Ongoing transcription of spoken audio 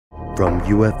From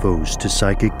UFOs to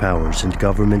psychic powers and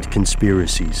government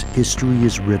conspiracies, history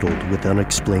is riddled with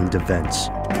unexplained events.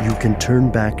 You can turn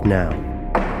back now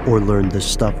or learn the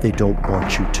stuff they don't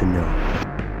want you to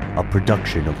know. A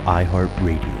production of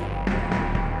iHeartRadio.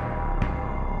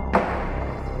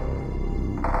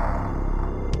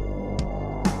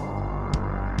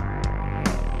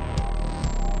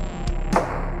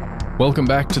 Welcome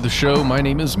back to the show. My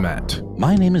name is Matt.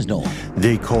 My name is Noel.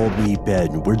 They call me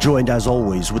Ben. We're joined as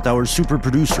always with our super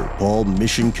producer, Paul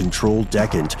Mission Control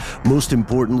Decant. Most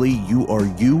importantly, you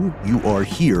are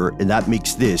here, and that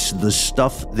makes this the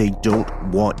stuff they don't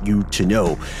want you to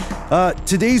know.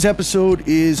 Today's episode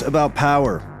is about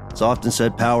power. It's often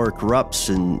said power corrupts,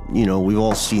 and, we've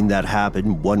all seen that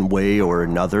happen one way or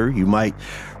another. You might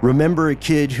remember a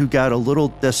kid who got a little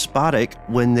despotic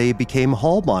when they became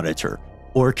hall monitor,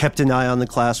 or kept an eye on the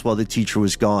class while the teacher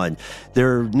was gone.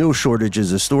 There are no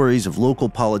shortages of stories of local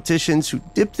politicians who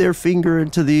dip their finger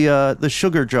into the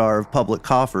sugar jar of public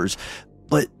coffers.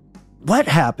 But what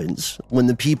happens when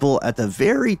the people at the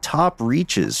very top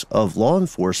reaches of law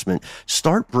enforcement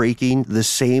start breaking the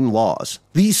same laws?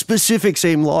 These specific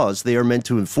same laws they are meant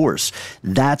to enforce.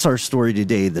 That's our story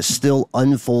today, the still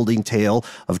unfolding tale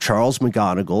of Charles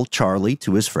McGonigal, Charlie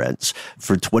to his friends.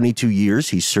 For 22 years,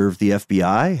 he served the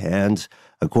FBI, and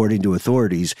according to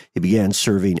authorities, he began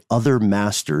serving other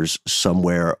masters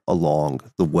somewhere along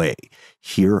the way.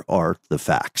 Here are the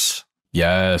facts.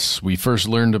 Yes, we first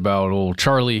learned about old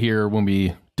Charlie here when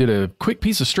we did a quick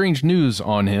piece of strange news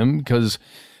on him, because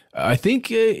I think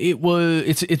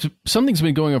it's something's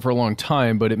been going on for a long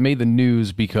time, but it made the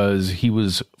news because he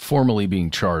was formally being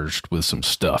charged with some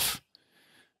stuff.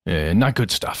 Not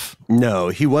good stuff. No,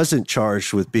 he wasn't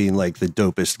charged with being like the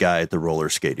dopest guy at the roller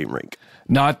skating rink.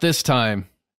 Not this time.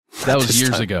 That was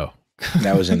years ago.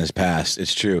 That was in his past.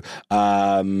 It's true.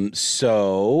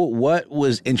 So what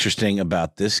was interesting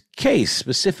about this case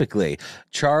specifically?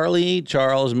 Charles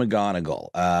McGonigal.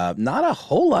 Not a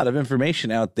whole lot of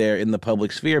information out there in the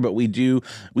public sphere, but we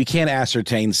can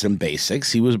ascertain some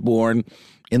basics. He was born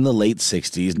in the late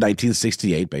 60s,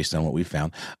 1968, based on what we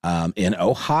found, in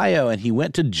Ohio. And he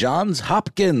went to Johns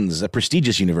Hopkins, a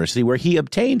prestigious university, where he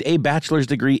obtained a bachelor's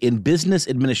degree in business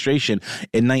administration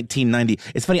in 1990.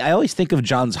 It's funny, I always think of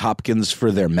Johns Hopkins for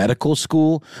their medical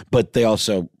school, but they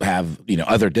also have,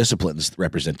 other disciplines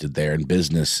represented there, and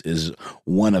business is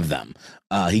one of them.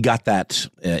 He got that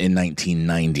in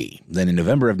 1990. Then in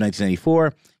November of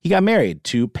 1994, he got married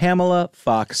to Pamela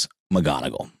Fox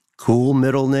McGonigal. Cool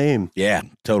middle name. Yeah,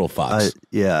 total Fox.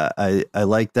 I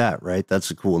like that, right? That's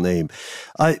a cool name.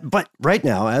 But right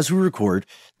now, as we record,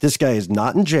 this guy is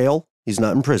not in jail. He's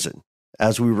not in prison.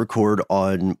 As we record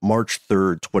on March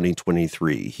 3rd,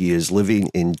 2023, he is living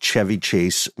in Chevy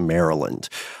Chase, Maryland.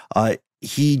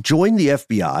 He joined the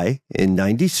FBI in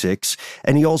 96,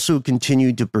 and he also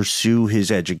continued to pursue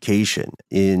his education.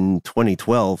 In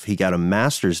 2012, he got a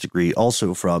master's degree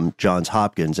also from Johns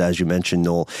Hopkins, as you mentioned,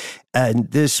 Noel. And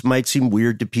this might seem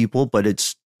weird to people, but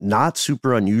it's not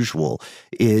super unusual.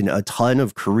 In a ton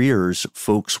of careers,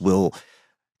 folks will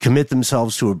commit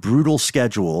themselves to a brutal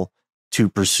schedule to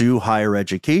pursue higher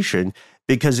education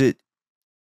because it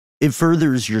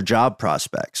furthers your job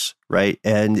prospects, right?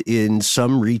 And in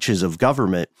some reaches of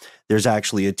government, there's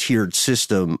actually a tiered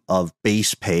system of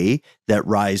base pay that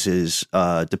rises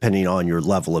depending on your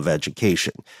level of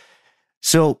education.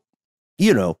 So,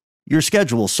 your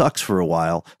schedule sucks for a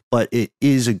while, but it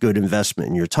is a good investment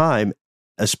in your time,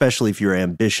 especially if you're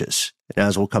ambitious. And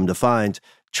as we'll come to find,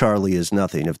 Charlie is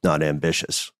nothing if not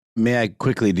ambitious. May I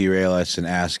quickly derail us and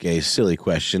ask a silly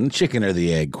question, chicken or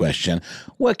the egg question?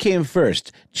 What came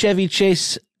first, Chevy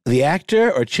Chase, the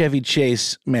actor, or Chevy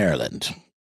Chase, Maryland?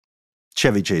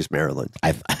 Chevy Chase, Maryland.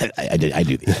 I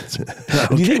do the answer. Okay.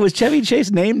 Do you think was Chevy Chase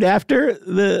named after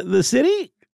the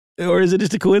city, or is it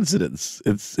just a coincidence?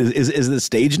 Is the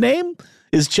stage name?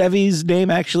 Is Chevy's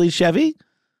name actually Chevy?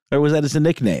 Or was that just a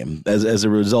nickname as a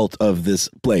result of this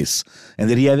place? And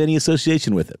did he have any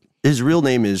association with it? His real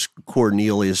name is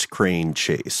Cornelius Crane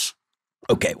Chase.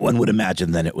 Okay, one would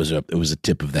imagine then it was a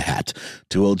tip of the hat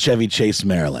to old Chevy Chase,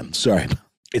 Maryland. Sorry.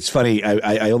 It's funny,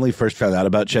 I only first found out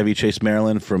about Chevy Chase,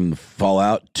 Maryland from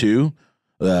Fallout 2,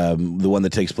 the one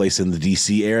that takes place in the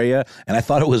D.C. area, and I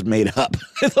thought it was made up.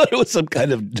 I thought it was some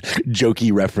kind of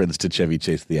jokey reference to Chevy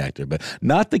Chase, the actor, but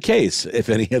not the case, if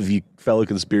any of you fellow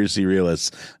conspiracy realists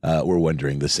were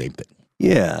wondering the same thing.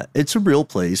 Yeah, it's a real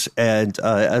place, and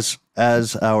as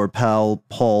our pal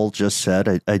Paul just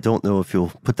said, I don't know if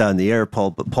you'll put that in the air,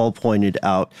 Paul, but Paul pointed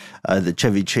out that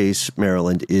Chevy Chase,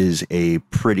 Maryland is a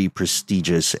pretty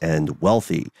prestigious and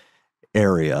wealthy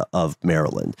area of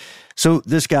Maryland. So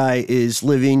this guy is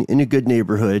living in a good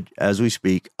neighborhood as we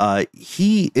speak.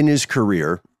 He, in his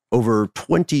career, over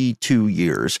 22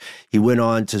 years, he went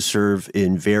on to serve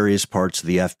in various parts of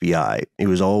the FBI. He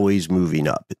was always moving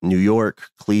up. New York,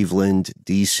 Cleveland,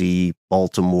 D.C.,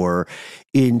 Baltimore.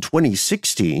 In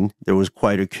 2016, there was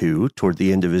quite a coup toward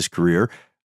the end of his career.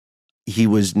 He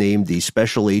was named the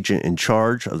special agent in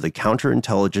charge of the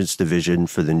counterintelligence division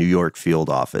for the New York field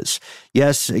office.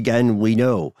 Yes, again, we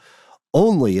know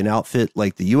only an outfit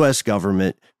like the U.S.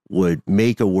 government would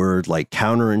make a word like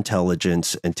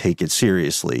counterintelligence and take it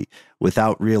seriously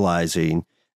without realizing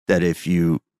that if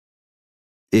you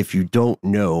don't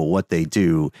know what they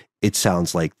do, it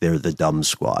sounds like they're the dumb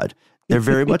squad. They're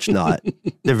very much not.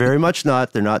 They're very much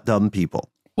not. They're not dumb people.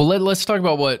 Well, let's talk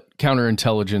about what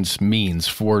counterintelligence means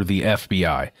for the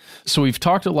FBI. So we've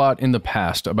talked a lot in the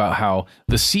past about how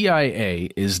the CIA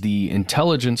is the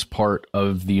intelligence part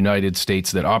of the United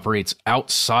States that operates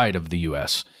outside of the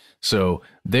U.S. So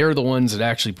they're the ones that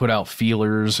actually put out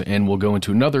feelers and will go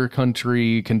into another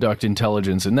country, conduct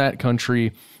intelligence in that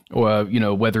country, or,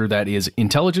 whether that is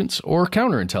intelligence or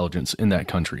counterintelligence in that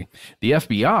country. The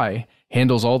FBI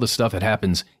handles all the stuff that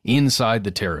happens inside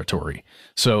the territory.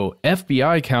 So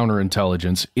FBI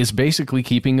counterintelligence is basically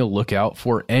keeping a lookout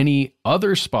for any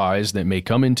other spies that may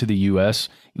come into the U.S.,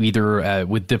 either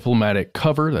with diplomatic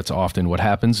cover. That's often what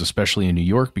happens, especially in New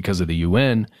York because of the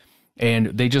UN. And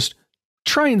they just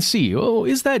try and see,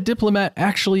 is that diplomat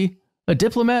actually a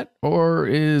diplomat, or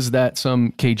is that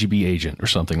some KGB agent or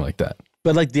something like that?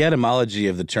 But like the etymology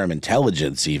of the term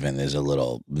intelligence even is a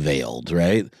little veiled,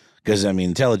 right? Because, I mean,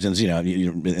 intelligence,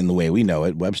 in the way we know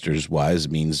it, Webster's wise,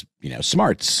 means,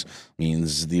 smarts,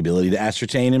 means the ability to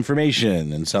ascertain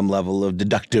information and some level of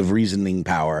deductive reasoning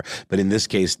power. But in this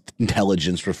case,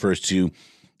 intelligence refers to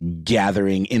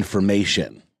gathering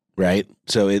information. Right.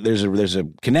 So there's a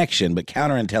connection, but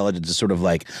counterintelligence is sort of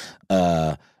like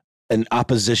an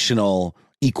oppositional,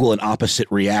 equal and opposite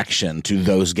reaction to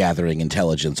those gathering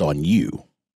intelligence on you.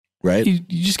 Right. You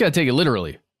just got to take it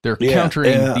literally. They're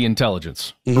countering the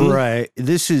intelligence. Mm-hmm. Right.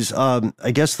 This is,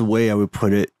 I guess the way I would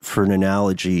put it for an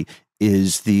analogy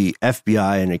is the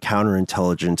FBI and a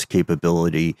counterintelligence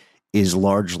capability is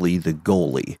largely the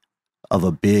goalie of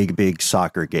a big, big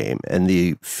soccer game, and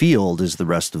the field is the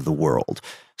rest of the world.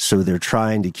 So they're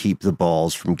trying to keep the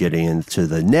balls from getting into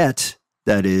the net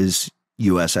that is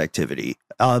U.S. activity.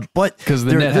 But because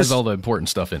the net has all the important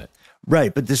stuff in it.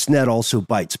 Right, but this net also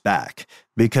bites back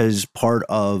because part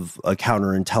of a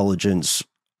counterintelligence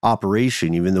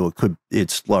operation, even though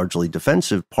it's largely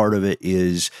defensive, part of it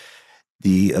is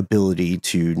the ability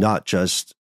to not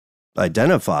just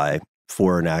identify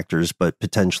foreign actors, but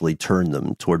potentially turn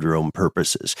them toward your own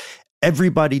purposes.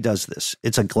 Everybody does this.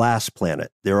 It's a glass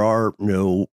planet. There are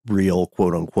no real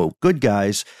quote unquote good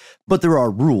guys, but there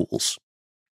are rules.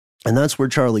 And that's where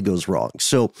Charlie goes wrong.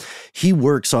 So he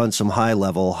works on some high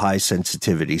level, high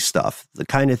sensitivity stuff, the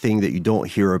kind of thing that you don't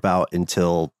hear about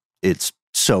until it's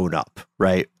sewn up,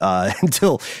 right?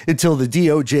 Until the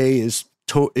DOJ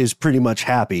is pretty much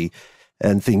happy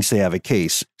and thinks they have a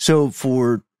case. So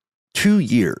for 2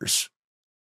 years,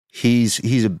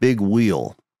 he's a big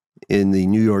wheel in the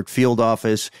New York field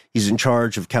office. He's in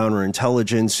charge of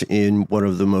counterintelligence in one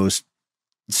of the most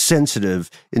sensitive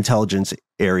intelligence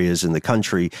areas in the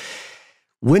country.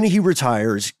 When he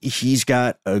retires, he's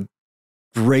got a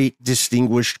great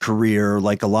distinguished career.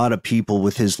 Like a lot of people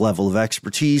with his level of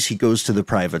expertise, he goes to the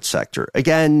private sector.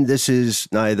 Again, this is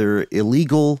neither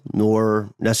illegal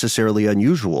nor necessarily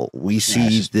unusual. We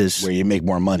see this where you make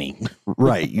more money.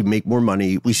 Right. You make more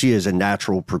money. We see it as a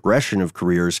natural progression of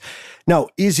careers. Now,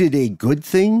 is it a good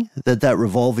thing that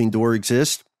revolving door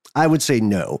exists? I would say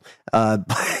no,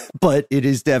 but it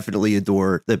is definitely a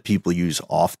door that people use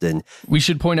often. We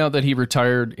should point out that he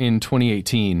retired in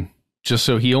 2018. Just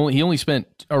so he only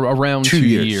spent around 2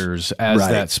 years as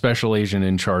that special agent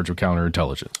in charge of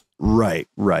counterintelligence. Right.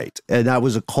 And that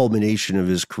was a culmination of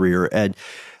his career. And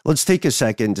let's take a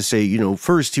second to say,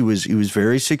 first he was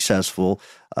very successful.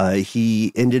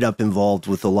 He ended up involved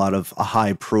with a lot of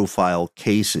high profile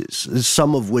cases,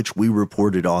 some of which we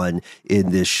reported on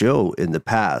in this show in the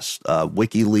past.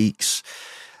 WikiLeaks.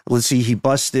 Let's see, he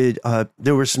busted,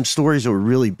 there were some stories that were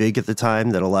really big at the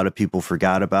time that a lot of people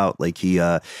forgot about. Like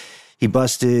he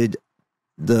busted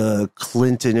the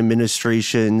Clinton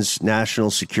administration's national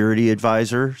security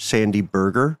advisor, Sandy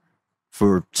Berger,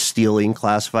 for stealing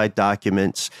classified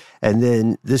documents. And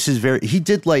then he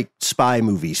did like spy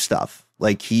movie stuff.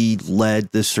 Like he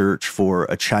led the search for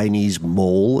a Chinese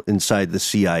mole inside the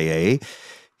CIA.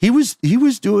 He was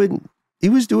doing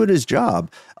his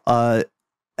job.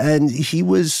 And he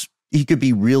was he could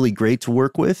be really great to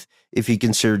work with if he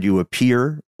considered you a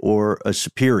peer or a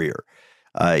superior.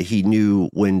 He knew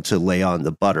when to lay on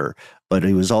the butter, but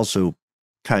he was also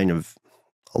kind of,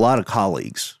 a lot of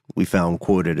colleagues we found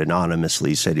quoted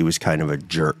anonymously said he was kind of a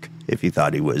jerk if he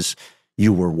thought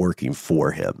you were working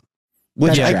for him.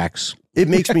 Which tracks. It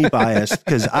makes me biased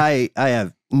because I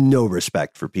have no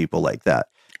respect for people like that.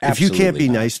 Absolutely. If you can't be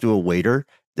nice to a waiter,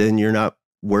 then you're not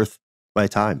worth my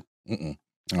time. Mm-mm.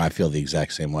 I feel the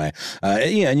exact same way.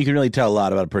 And you can really tell a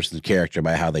lot about a person's character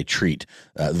by how they treat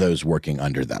those working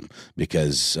under them.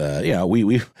 Because,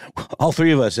 we all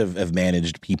three of us have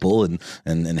managed people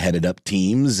and headed up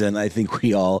teams. And I think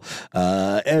we all,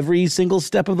 every single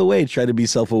step of the way, try to be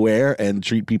self-aware and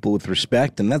treat people with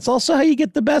respect. And that's also how you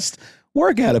get the best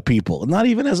work out of people, not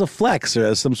even as a flex or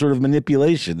as some sort of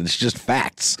manipulation. It's just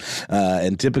facts.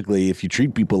 And typically, if you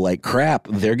treat people like crap,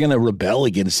 they're going to rebel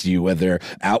against you, whether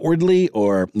outwardly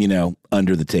or,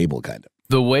 under the table kind of.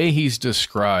 The way he's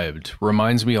described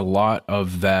reminds me a lot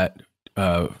of that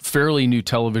fairly new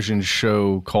television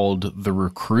show called The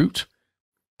Recruit.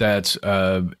 That's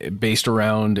based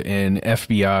around an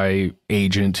FBI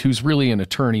agent who's really an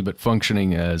attorney, but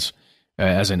functioning as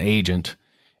an agent.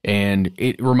 And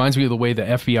it reminds me of the way the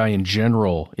FBI in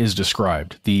general is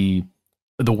described, the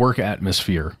work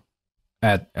atmosphere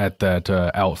at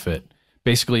that outfit,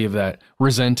 basically of that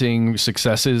resenting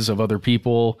successes of other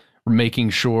people,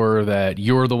 making sure that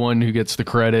you're the one who gets the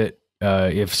credit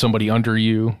if somebody under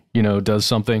you, does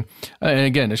something. And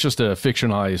again, it's just a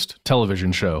fictionalized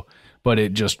television show, but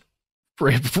it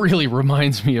really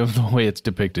reminds me of the way it's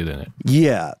depicted in it.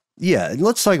 Yeah. Yeah, and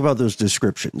let's talk about those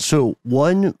descriptions. So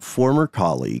one former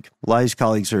colleague, a lot of his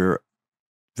colleagues are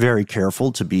very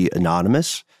careful to be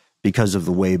anonymous because of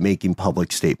the way making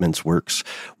public statements works.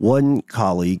 One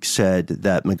colleague said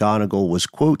that McGonigal was,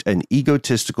 quote, an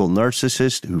egotistical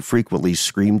narcissist who frequently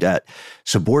screamed at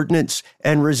subordinates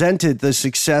and resented the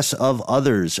success of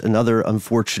others, another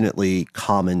unfortunately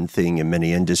common thing in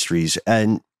many industries.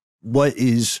 And what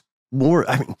is more,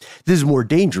 this is more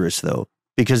dangerous, though,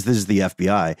 because this is the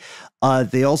FBI.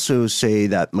 They also say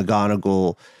that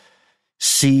McGonigal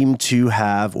seemed to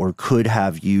have or could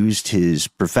have used his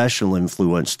professional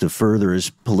influence to further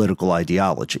his political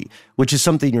ideology, which is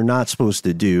something you're not supposed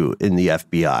to do in the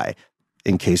FBI,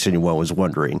 in case anyone was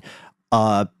wondering.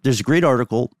 There's a great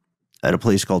article at a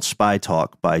place called Spy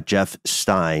Talk by Jeff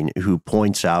Stein, who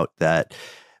points out that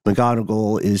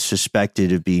McGonigal is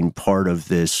suspected of being part of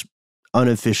this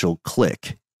unofficial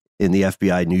clique in the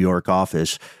FBI New York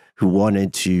office who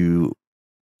wanted to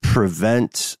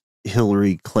prevent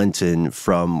Hillary Clinton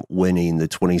from winning the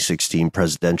 2016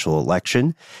 presidential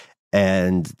election,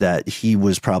 and that he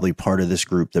was probably part of this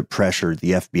group that pressured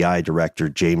the FBI director,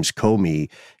 James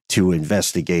Comey, to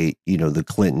investigate, the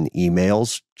Clinton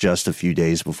emails just a few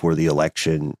days before the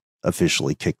election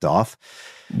officially kicked off.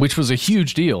 Which was a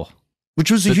huge deal.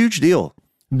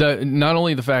 Not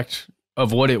only the fact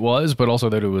of what it was, but also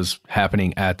that it was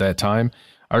happening at that time.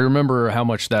 I remember how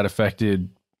much that affected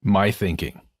my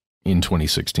thinking in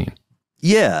 2016.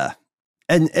 Yeah.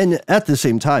 And at the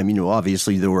same time,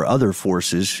 obviously there were other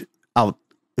forces out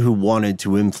who wanted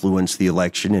to influence the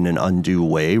election in an undue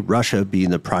way, Russia being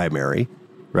the primary,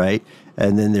 right?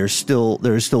 And then there are still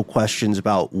questions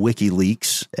about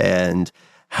WikiLeaks and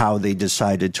how they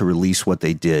decided to release what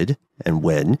they did and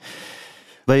when.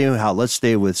 But anyhow, let's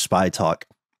stay with Spy Talk.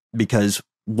 Because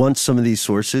once some of these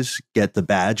sources get the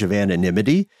badge of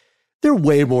anonymity, they're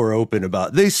way more open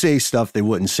they say stuff they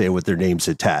wouldn't say with their names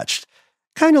attached.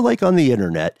 Kind of like on the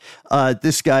internet.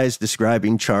 This guy is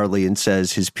describing Charlie and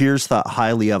says his peers thought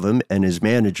highly of him and his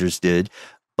managers did,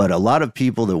 but a lot of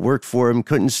people that worked for him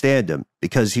couldn't stand him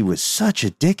because he was such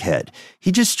a dickhead.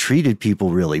 He just treated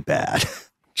people really bad.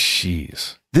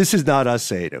 Jeez. This is not us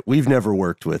saying it. We've never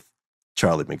worked with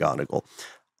Charlie McGonigal.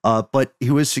 But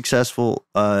he was successful.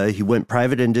 He went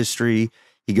private industry.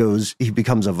 He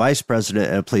becomes a vice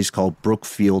president at a place called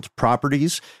Brookfield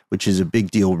Properties, which is a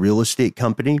big deal real estate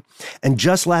company. And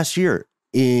just last year,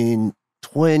 in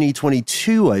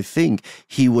 2022, I think,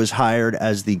 he was hired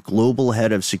as the global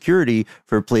head of security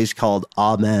for a place called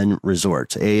Aman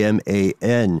Resorts,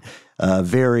 AMAN.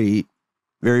 Very,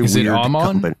 very is weird it Aman?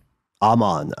 company.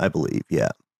 Aman, I believe, yeah.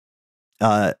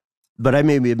 But I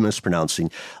may be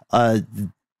mispronouncing.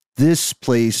 This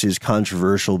place is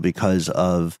controversial because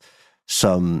of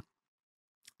some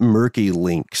murky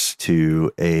links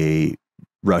to a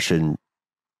Russian,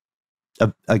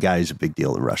 a guy who's a big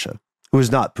deal in Russia, who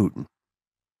is not Putin.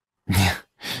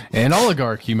 An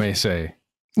oligarch, you may say.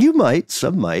 You might,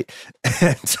 some might,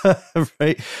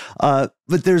 right? But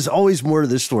there's always more to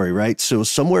this story, right? So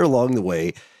somewhere along the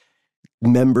way,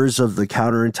 members of the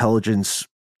counterintelligence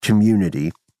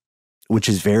community, which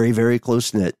is very, very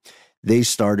close-knit, they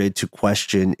started to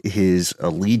question his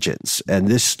allegiance. And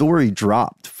this story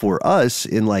dropped for us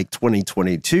in like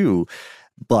 2022,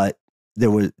 but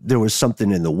there was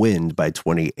something in the wind by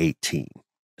 2018.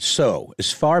 So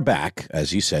as far back,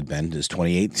 as you said, Ben, as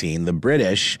 2018, the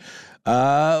British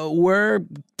were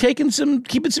keeping some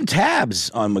tabs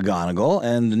on McGonigal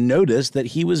and noticed that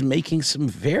he was taking some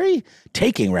very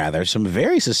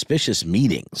suspicious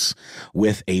meetings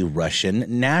with a Russian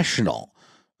national.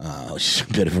 Which is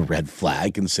a bit of a red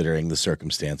flag considering the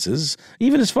circumstances.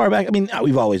 Even as far back, I mean,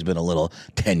 we've always been a little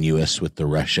tenuous with the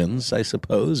Russians, I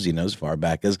suppose, as far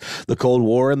back as the Cold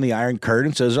War and the Iron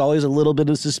Curtain. So there's always a little bit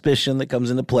of suspicion that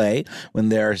comes into play when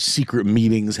there are secret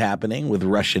meetings happening with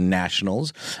Russian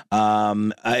nationals.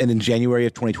 And in January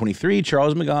of 2023,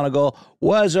 Charles McGonigal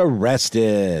was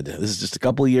arrested. This is just a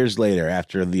couple of years later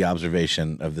after the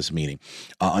observation of this meeting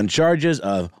on charges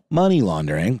of money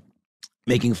laundering,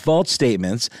 making false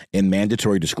statements in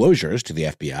mandatory disclosures to the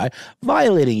FBI,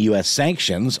 violating U.S.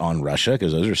 sanctions on Russia,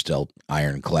 because those are still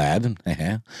ironclad,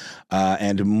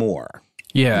 and more.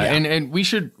 Yeah. And we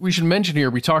should mention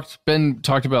here, Ben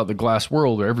talked about the glass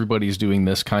world where everybody's doing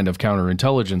this kind of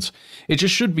counterintelligence. It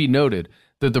just should be noted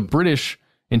that the British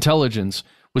intelligence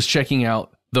was checking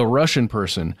out the Russian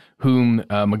person whom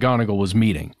McGonigal was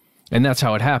meeting. And that's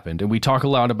how it happened. And we talk a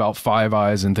lot about Five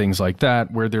Eyes and things like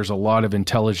that, where there's a lot of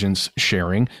intelligence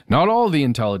sharing. Not all of the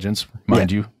intelligence, mind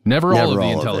you, never all of the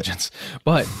intelligence,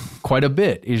 but quite a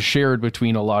bit is shared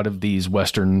between a lot of these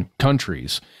Western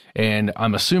countries. And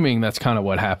I'm assuming that's kind of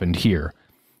what happened here.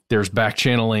 There's back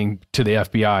channeling to the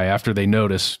FBI after they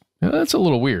notice, that's a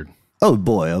little weird. Oh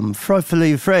boy, I'm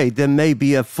frightfully afraid there may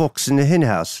be a fox in the hen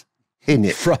house. Isn't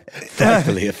it?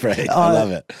 Frightfully afraid. I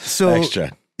love it. So,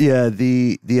 extra. Yeah,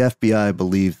 the FBI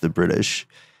believed the British.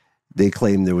 They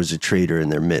claimed there was a traitor in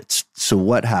their midst. So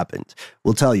what happened?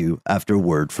 We'll tell you after a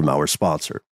word from our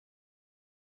sponsor.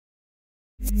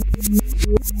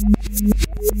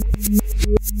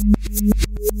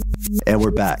 And we're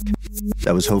back.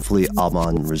 That was hopefully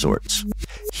Aman Resorts.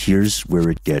 Here's where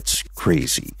it gets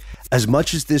crazy. As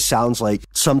much as this sounds like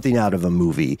something out of a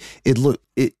movie, it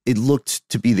looked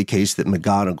to be the case that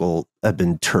McGonigal had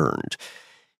been turned.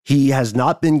 He has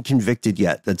not been convicted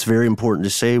yet. That's very important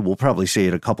to say. We'll probably say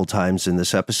it a couple times in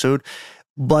this episode.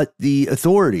 But the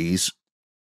authorities,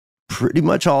 pretty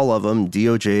much all of them,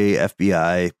 DOJ,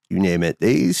 FBI, you name it,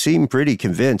 they seem pretty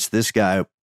convinced this guy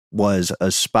was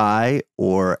a spy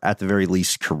or at the very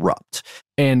least corrupt.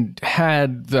 And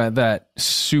had that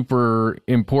super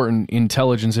important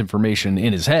intelligence information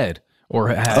in his head, or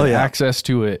had access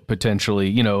to it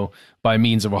potentially, by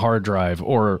means of a hard drive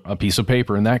or a piece of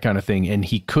paper and that kind of thing. And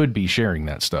he could be sharing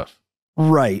that stuff.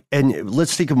 Right. And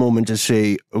let's take a moment to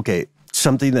say, okay,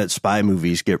 something that spy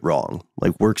movies get wrong,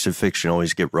 like works of fiction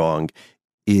always get wrong,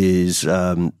 is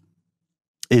this.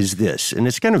 And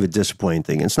it's kind of a disappointing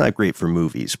thing. It's not great for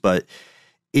movies, but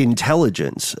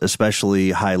intelligence,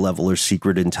 especially high level or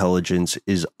secret intelligence,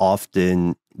 is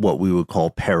often what we would call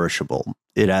perishable.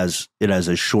 It has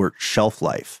a short shelf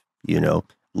life,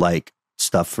 like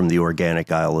stuff from the organic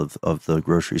aisle of the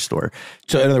grocery store.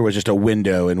 So in other words, just a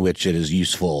window in which it is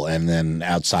useful, and then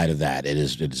outside of that, it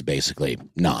is basically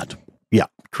not. Yeah,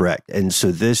 correct. And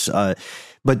so this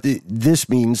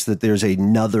means that there's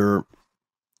another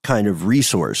kind of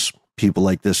resource people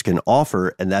like this can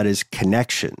offer, and that is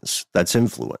connections. That's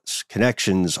influence.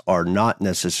 Connections are not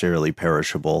necessarily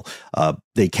perishable.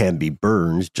 They can be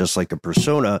burned, just like a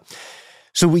persona.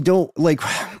 So we don't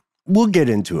we'll get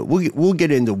into it. We'll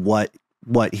get into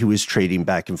what he was trading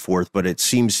back and forth, but it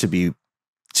seems to be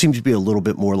a little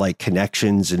bit more like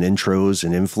connections and intros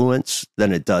and influence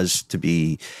than it does to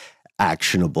be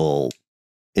actionable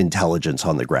intelligence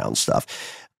on the ground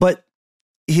stuff. But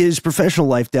his professional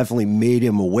life definitely made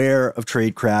him aware of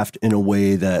tradecraft in a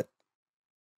way that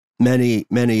many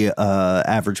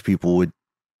average people would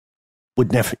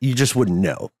never. You just wouldn't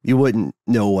know. You wouldn't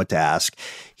know what to ask.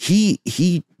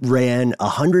 He ran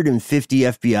 150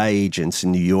 FBI agents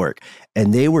in New York,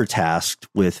 and they were tasked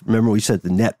with, remember we said the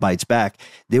net bites back,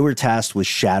 they were tasked with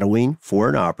shadowing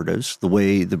foreign operatives, the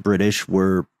way the British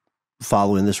were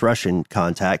following this Russian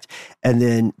contact, and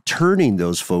then turning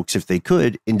those folks, if they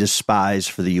could, into spies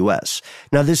for the U.S.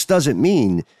 Now, this doesn't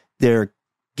mean they're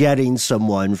getting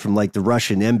someone from like the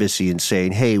Russian embassy and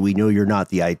saying, hey, we know you're not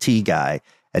the IT guy,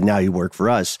 and now you work for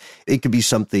us. It could be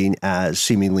something as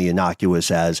seemingly innocuous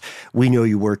as, we know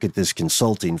you work at this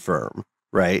consulting firm,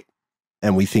 right?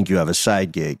 And we think you have a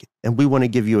side gig, and we want to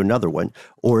give you another one.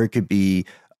 Or it could be,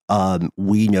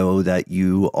 we know that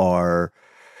you are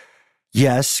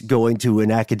yes, going to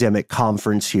an academic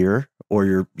conference here,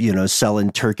 or you're,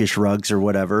 selling Turkish rugs or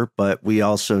whatever, but we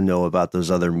also know about those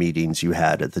other meetings you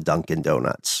had at the Dunkin'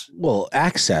 Donuts. Well,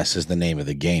 access is the name of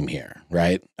the game here,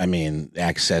 right? I mean,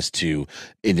 access to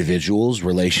individuals,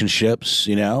 relationships,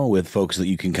 with folks that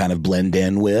you can kind of blend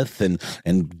in with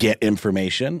and get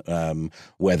information,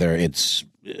 whether it's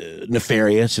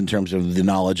nefarious in terms of the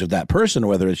knowledge of that person, or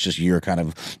whether it's just you're kind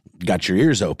of got your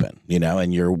ears open,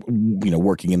 and you're,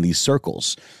 working in these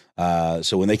circles.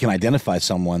 So when they can identify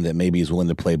someone that maybe is willing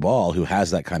to play ball, who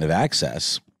has that kind of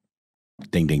access,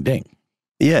 ding, ding, ding.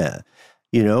 Yeah.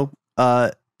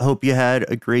 Hope you had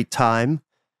a great time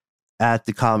at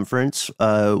the conference.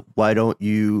 Why don't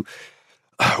you,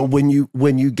 when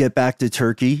you get back to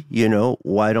Turkey,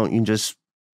 why don't you just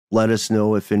let us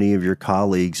know if any of your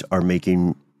colleagues are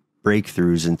making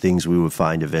breakthroughs and things we would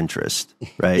find of interest,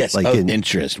 right? Yes, like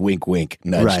interest, wink, wink,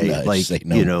 nudge, right, nudge. like, say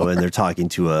no. and they're talking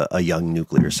to a young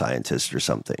nuclear scientist or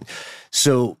something.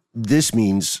 So this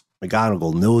means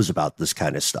McGonigal knows about this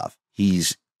kind of stuff.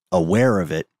 He's aware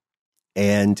of it,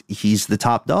 and he's the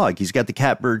top dog. He's got the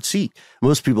catbird seat.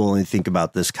 Most people only think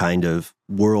about this kind of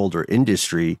world or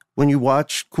industry when you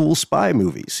watch cool spy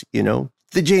movies,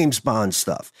 the James Bond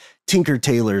stuff, Tinker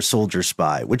Tailor Soldier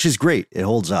Spy, which is great. It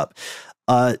holds up.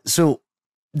 So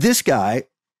this guy,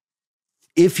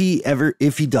 if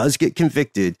he does get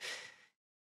convicted,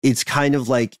 it's kind of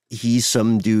like he's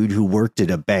some dude who worked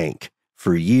at a bank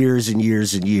for years and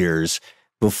years and years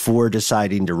before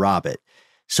deciding to rob it.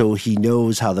 So he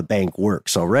knows how the bank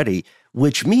works already,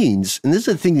 which means, and this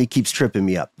is the thing that keeps tripping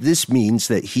me up, this means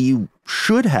that he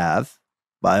should have,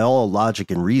 by all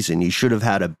logic and reason, he should have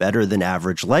had a better than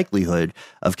average likelihood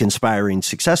of conspiring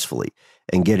successfully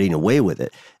and getting away with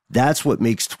it. That's what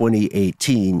makes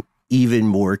 2018 even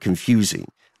more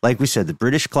confusing. Like we said, the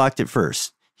British clocked it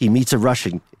first. He meets a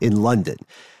Russian in London.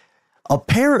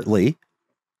 Apparently,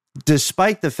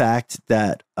 despite the fact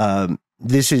that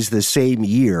this is the same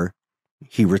year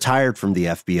he retired from the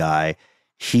FBI,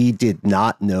 he did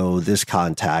not know this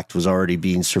contact was already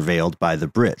being surveilled by the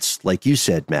Brits. Like you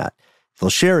said, Matt, they'll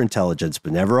share intelligence,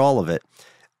 but never all of it.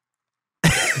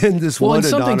 And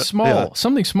something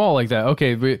small like that.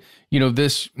 Okay, but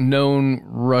this known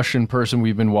Russian person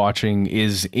we've been watching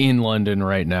is in London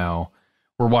right now.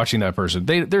 We're watching that person.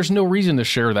 There's no reason to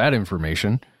share that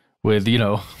information with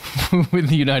with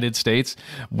the United States,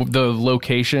 the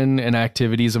location and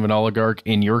activities of an oligarch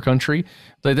in your country.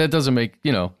 That doesn't make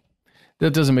a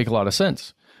lot of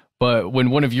sense. But when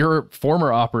one of your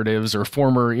former operatives or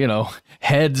former,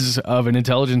 heads of an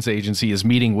intelligence agency is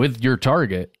meeting with your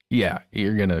target, yeah,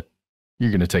 you're gonna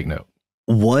take note.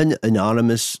 One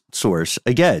anonymous source,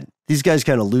 again, these guys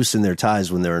kind of loosen their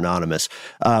ties when they're anonymous.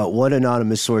 One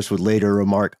anonymous source would later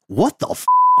remark, "What the f***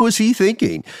 was he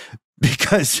thinking?"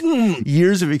 Because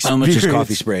years of experience, how much is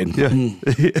coffee sprayed?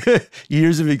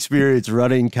 Years of experience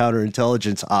running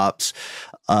counterintelligence ops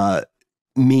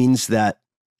means that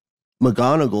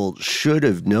McGonigal should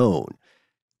have known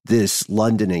this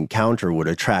London encounter would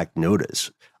attract notice.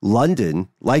 London,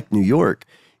 like New York,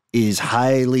 is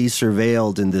highly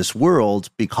surveilled in this world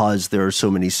because there are so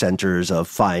many centers of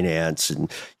finance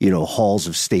and, halls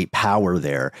of state power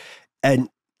there. And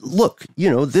look,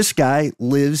 this guy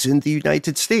lives in the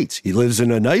United States. He lives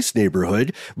in a nice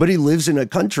neighborhood, but he lives in a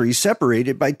country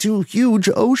separated by two huge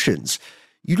oceans.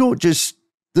 You don't just,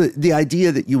 the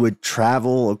idea that you would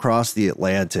travel across the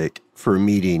Atlantic for a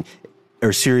meeting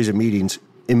or series of meetings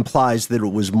implies that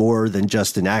it was more than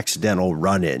just an accidental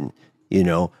run-in,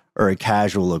 or a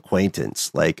casual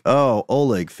acquaintance. Like, oh,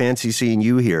 Oleg, fancy seeing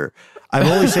you here. I'm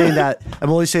only saying that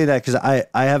because I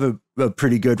have a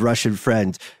pretty good Russian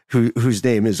friend whose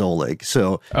name is Oleg.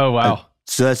 So, oh wow,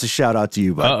 so that's a shout out to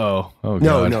you, bud. Oh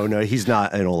no, he's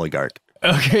not an oligarch.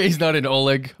 Okay, he's not an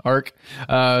oligarch.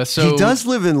 So he does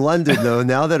live in London, though.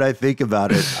 Now that I think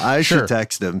about it, I should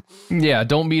text him. Yeah,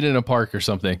 don't meet in a park or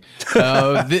something.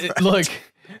 Look,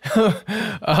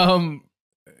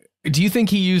 do you think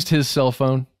he used his cell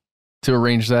phone to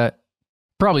arrange that?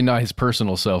 Probably not his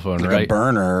personal cell phone, like right? A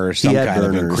burner or some kind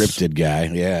of encrypted guy.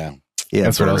 Yeah,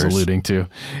 that's what I was alluding to.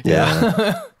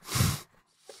 Yeah.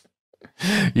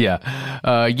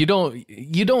 Yeah. You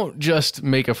don't just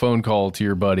make a phone call to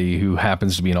your buddy who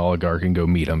happens to be an oligarch and go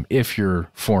meet him if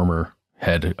you're former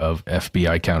head of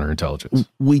FBI counterintelligence.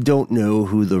 We don't know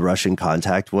who the Russian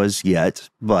contact was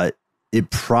yet, but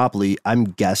I'm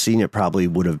guessing it probably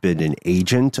would have been an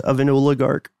agent of an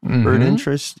oligarch or an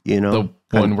interest, The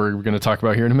one we're going to talk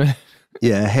about here in a minute.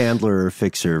 Yeah, a handler or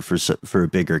fixer for a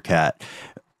bigger cat.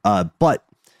 But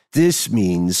this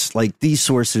means, like, these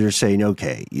sources are saying,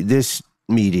 okay, this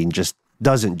meeting just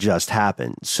doesn't just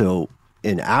happen. So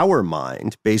in our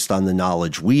mind, based on the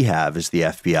knowledge we have as the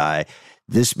FBI,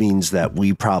 this means that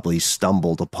we probably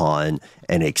stumbled upon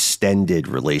an extended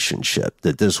relationship,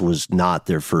 that this was not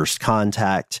their first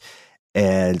contact.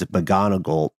 And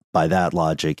McGonigal, by that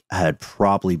logic, had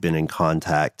probably been in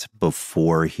contact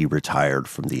before he retired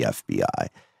from the FBI.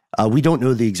 We don't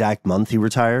know the exact month he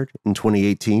retired in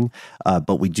 2018,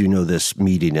 but we do know this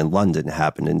meeting in London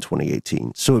happened in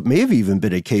 2018. So it may have even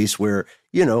been a case where,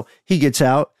 he gets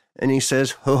out and he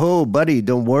says, ho, buddy,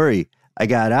 don't worry. I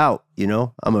got out.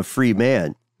 I'm a free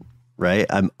man, right?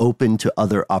 I'm open to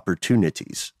other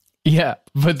opportunities. Yeah.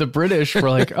 But the British were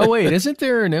like, oh, wait, isn't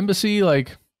there an embassy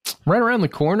like right around the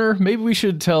corner? Maybe we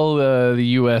should tell the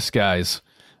U.S. guys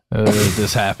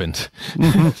this happened.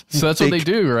 So that's what they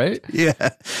do, right? Yeah.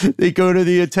 They go to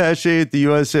the attaché at the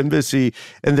U.S. Embassy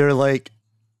and they're like,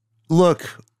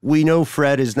 look, we know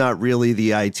Fred is not really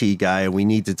the IT guy and we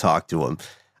need to talk to him.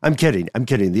 I'm kidding. The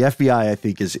FBI, I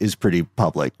think, is pretty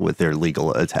public with their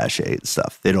legal attaché and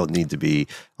stuff. They don't need to be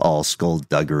all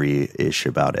skullduggery-ish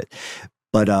about it.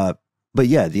 But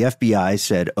yeah, the FBI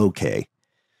said, okay,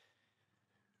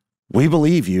 we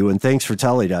believe you, and thanks for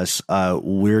telling us.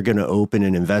 We're going to open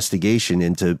an investigation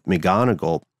into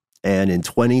McGonigal. And in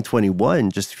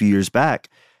 2021, just a few years back,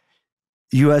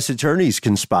 U.S. attorneys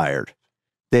conspired.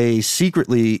 They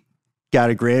secretly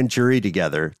got a grand jury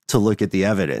together to look at the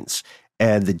evidence.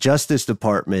 And the Justice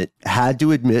Department had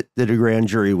to admit that a grand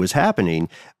jury was happening,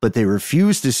 but they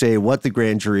refused to say what the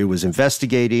grand jury was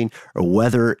investigating or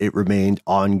whether it remained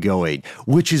ongoing,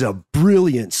 which is a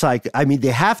brilliant I mean, they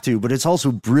have to, but it's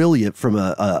also brilliant from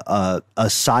a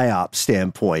PSYOP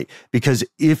standpoint, because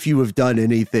if you have done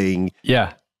anything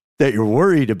that you're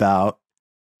worried about,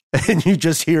 and you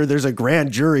just hear there's a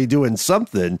grand jury doing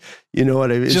something, you know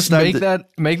what I mean? Just make that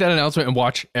announcement and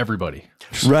watch everybody.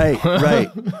 Right.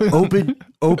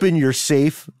 Open your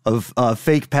safe of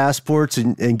fake passports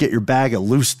and get your bag of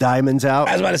loose diamonds out.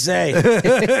 I was about to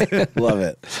say, love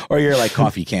it. Or you're like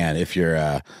coffee can if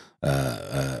you're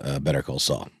Better Call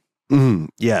Saul.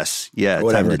 Yes, yeah, or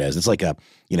whatever it is. It's like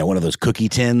one of those cookie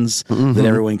tins that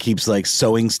everyone keeps like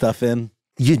sewing stuff in.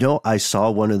 I saw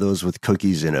one of those with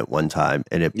cookies in it one time,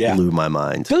 and it blew my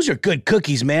mind. Those are good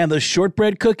cookies, man. Those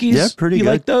shortbread cookies. Yeah, pretty good. You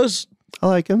like those? I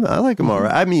like them. All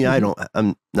right. I mean,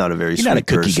 I'm not a very You're sweet not a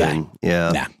cookie person. guy.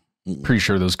 Yeah. Nah. Pretty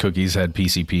sure those cookies had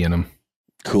PCP in them.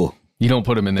 Cool. You don't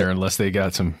put them in there unless they're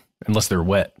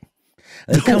wet.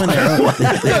 They come in their own.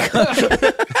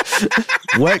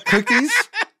 Wet cookies?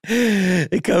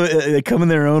 They come in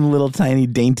their own little tiny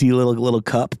dainty little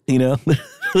cup,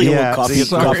 Yeah, coffee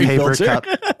paper filter. cup.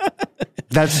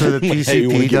 That's so the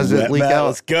PCP doesn't leak out.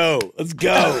 Let's go.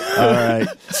 All right.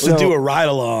 Let's do a ride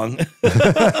along.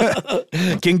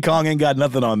 King Kong ain't got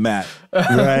nothing on Matt.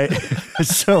 Right.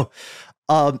 So,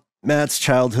 Matt's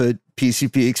childhood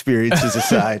PCP experiences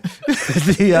aside,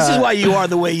 this is why you are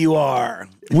the way you are.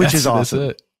 Which is awesome.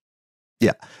 That's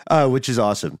it. Yeah. Which is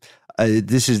awesome.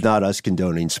 This is not us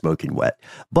condoning smoking wet,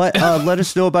 but let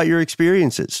us know about your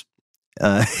experiences.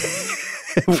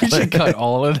 We should cut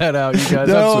all of that out, you guys.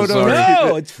 No, I'm so sorry.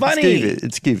 No, it's funny.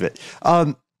 Let's keep it.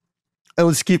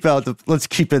 Let's keep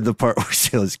in the part where we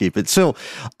say let's keep it. So,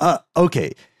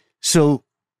 okay. So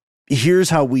here's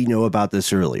how we know about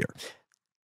this earlier.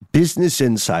 Business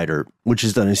Insider, which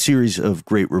has done a series of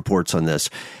great reports on this,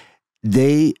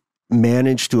 they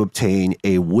managed to obtain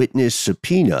a witness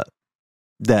subpoena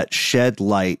that shed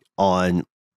light on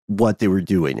what they were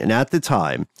doing. And at the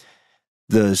time,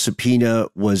 the subpoena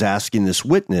was asking this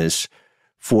witness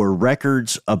for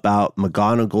records about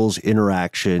McGonigal's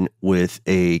interaction with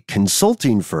a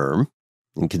consulting firm,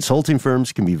 and consulting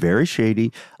firms can be very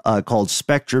shady, called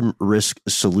Spectrum Risk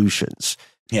Solutions.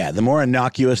 Yeah, the more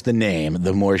innocuous the name,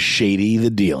 the more shady the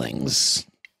dealings.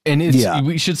 And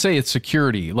we should say it's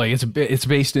security. Like it's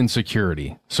based in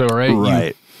security. So,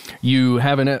 right. You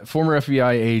have a former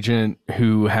FBI agent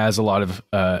who has a lot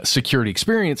of security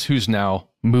experience who's now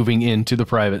moving into the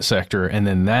private sector. And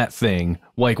then that thing,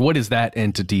 like, what is that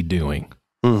entity doing?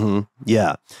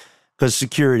 Yeah. Because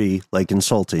security, like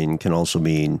consulting, can also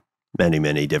mean many,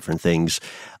 many different things.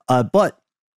 But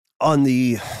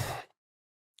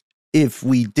if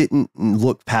we didn't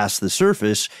look past the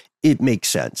surface, it makes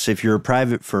sense. If you're a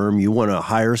private firm, you want to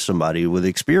hire somebody with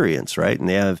experience, right? And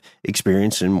they have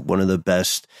experience in one of the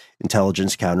best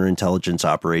intelligence, counterintelligence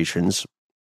operations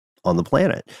on the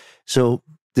planet. So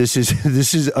this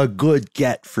is a good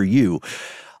get for you.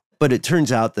 But it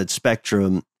turns out that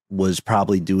Spectrum was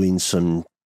probably doing some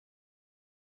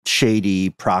shady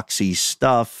proxy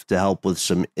stuff to help with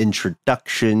some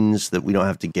introductions that we don't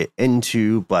have to get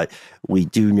into, but we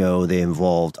do know they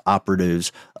involved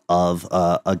operatives of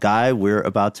a guy we're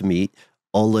about to meet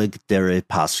Oleg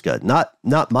Deripaska.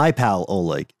 Not my pal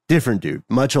Oleg, different dude,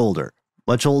 much older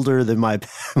than my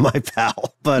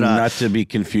pal. But not to be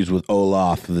confused with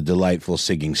Olaf, the delightful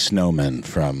singing snowman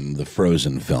from the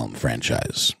Frozen film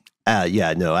franchise.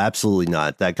 Yeah, no, absolutely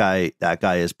not. That guy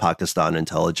is Pakistan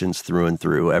intelligence through and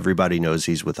through. Everybody knows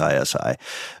he's with ISI.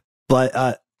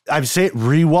 But I'm saying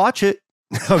rewatch it.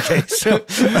 Okay, so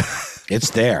it's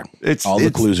there. All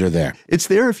the clues are there. It's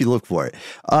there if you look for it.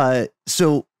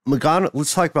 So McGonigal,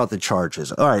 let's talk about the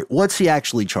charges. All right, what's he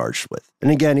actually charged with?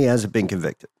 And again, he hasn't been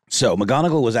convicted. So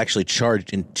McGonigal was actually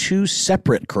charged in 2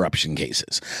 separate corruption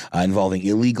cases involving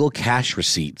illegal cash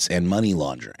receipts and money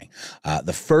laundering.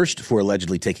 The first for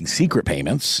allegedly taking secret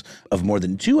payments of more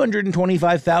than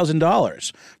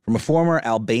 $225,000 from a former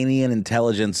Albanian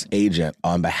intelligence agent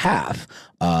on behalf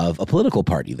of a political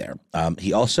party there.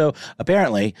 He also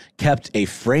apparently kept a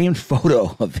framed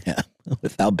photo of him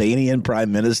with Albanian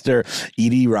Prime Minister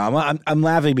Edi Rama. I'm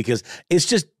laughing because it's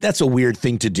just, that's a weird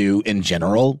thing to do in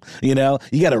general. You know,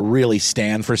 you got to really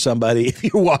stand for somebody if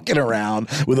you're walking around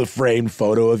with a framed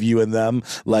photo of you and them,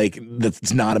 like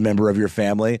that's not a member of your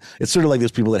family. It's sort of like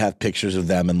those people that have pictures of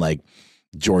them and like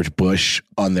George Bush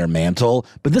on their mantle.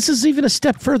 But this is even a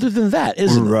step further than that,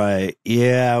 isn't it? Right.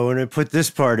 Yeah, I want to put this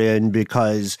part in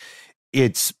because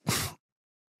it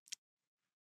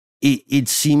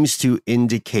seems to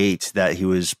indicate that he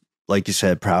was, like you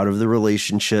said, proud of the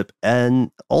relationship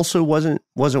and also wasn't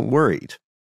worried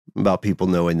about people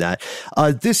knowing that.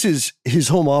 This is his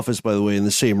home office, by the way, in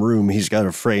the same room. He's got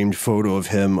a framed photo of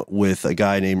him with a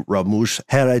guy named Ramush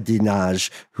Haradinaj,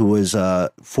 who was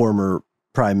a former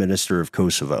prime minister of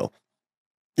Kosovo.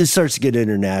 This starts to get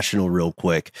international real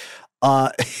quick.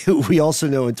 We also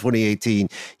know in 2018,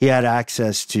 he had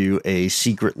access to a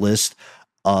secret list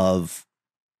of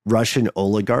Russian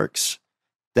oligarchs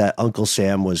that Uncle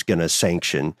Sam was going to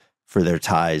sanction for their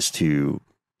ties to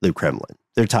the Kremlin,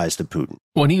 their ties to Putin.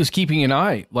 When he was keeping an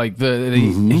eye, like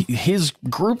his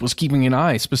group was keeping an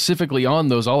eye specifically on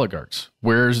those oligarchs.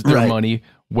 Where's their money?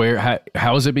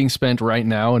 How is it being spent right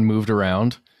now and moved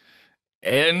around?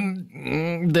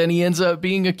 And then he ends up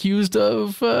being accused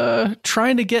of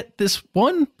trying to get this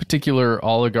one particular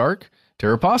oligarch,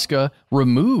 Deripaska,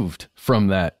 removed from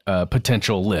that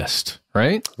potential list,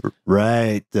 right?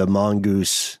 Right. The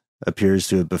mongoose appears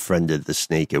to have befriended the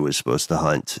snake it was supposed to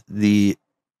hunt.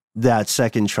 That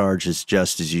second charge is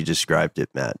just as you described it,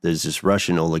 Matt. There's this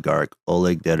Russian oligarch,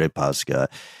 Oleg Deripaska,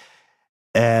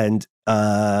 and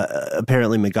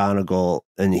apparently McGonigal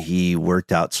and he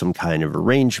worked out some kind of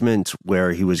arrangement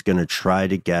where he was going to try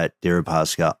to get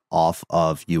Deripaska off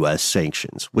of U.S.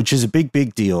 sanctions, which is a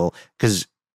big deal because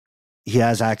he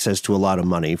has access to a lot of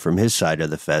money from his side of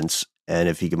the fence. And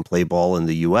if he can play ball in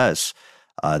the U.S.,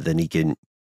 then he can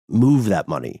move that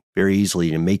money very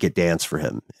easily and make it dance for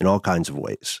him in all kinds of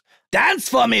ways. Dance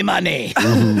for me, money.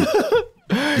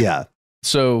 Mm-hmm. Yeah.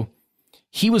 So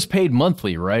he was paid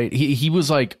monthly, right? He was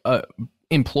like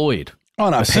employed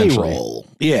on a payroll.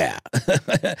 Yeah.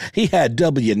 He had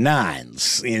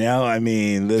W-9s, you know? I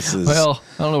mean, this is... Well,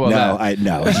 I don't know about that.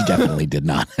 No, he definitely did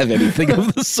not have anything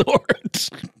of the sort.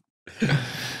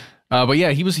 But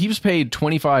yeah, he was paid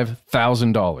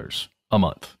 $25,000 a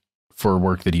month for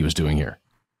work that he was doing here.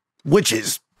 Which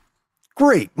is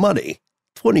great money.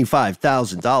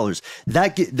 $25,000.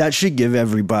 That should give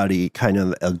everybody kind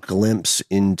of a glimpse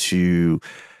into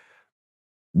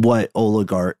what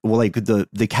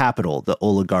the capital the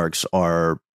oligarchs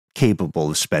are capable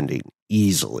of spending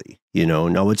easily. You know,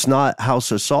 no, it's not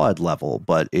House of Saud level,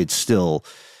 but it's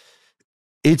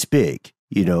big.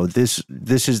 You know, this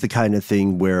is the kind of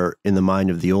thing where in the mind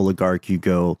of the oligarch, you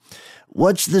go,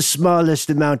 what's the smallest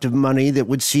amount of money that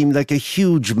would seem like a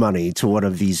huge money to one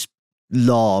of these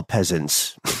law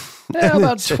peasants? Yeah,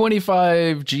 about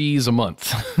 25 G's a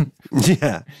month.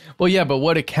 Yeah. Well, yeah, but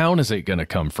what account is it going to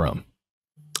come from?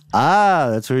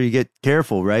 That's where you get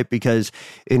careful, right? Because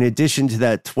in addition to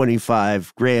that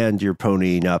 25 grand you're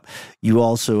ponying up, you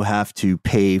also have to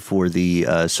pay for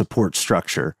the support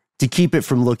structure to keep it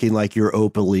from looking like you're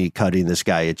openly cutting this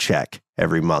guy a check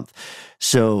every month.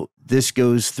 So this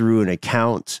goes through an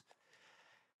account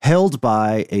held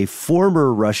by a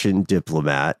former Russian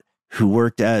diplomat who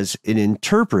worked as an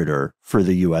interpreter for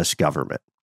the U.S. government.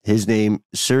 His name,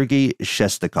 Sergei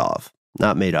Shestakov.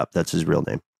 Not made up. That's his real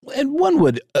name. And one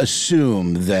would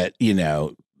assume that, you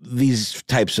know, these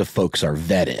types of folks are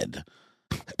vetted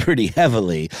pretty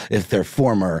heavily if they're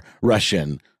former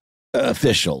Russian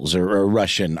officials or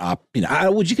Russian,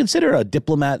 would you consider a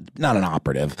diplomat, not an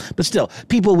operative, but still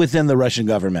people within the Russian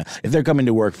government? If they're coming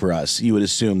to work for us, you would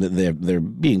assume that they're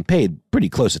being paid pretty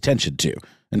close attention to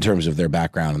in terms of their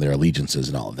background and their allegiances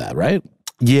and all of that, right?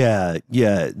 Yeah.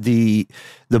 The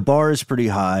bar is pretty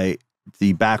high.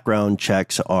 The background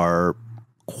checks are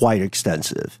quite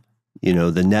extensive.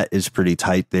 The net is pretty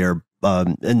tight there.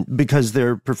 And because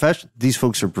these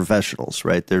folks are professionals,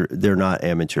 right? They're not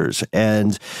amateurs.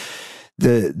 And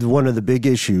one of the big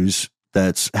issues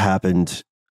that's happened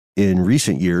in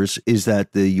recent years is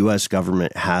that the U.S.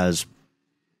 government has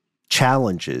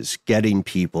challenges getting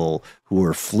people who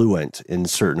are fluent in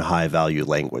certain high value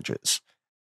languages.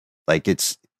 Like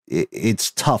it's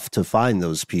tough to find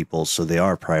those people, so they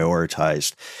are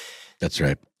prioritized. That's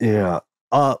right. Yeah.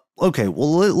 Okay.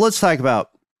 Well, let's talk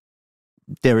about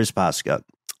Deripaska.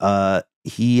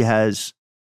 He and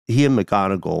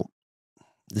McGonigal,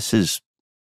 this is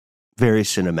very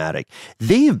cinematic.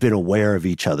 They have been aware of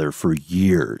each other for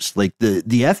years. Like the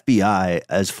FBI,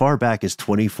 as far back as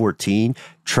 2014,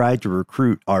 tried to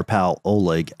recruit our pal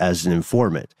Oleg as an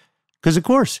informant. Because, of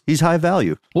course, he's high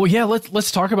value. Well, yeah,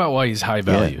 let's talk about why he's high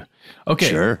value. Yeah. Okay.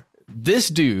 Sure. This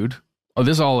dude,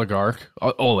 this oligarch,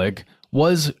 Oleg,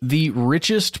 was the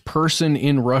richest person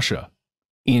in Russia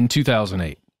in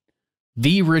 2008.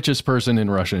 The richest person in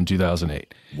Russia in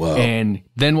 2008. Whoa. And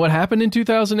then what happened in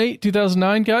 2008,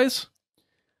 2009, guys?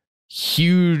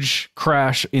 Huge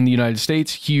crash in the United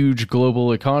States, huge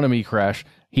global economy crash.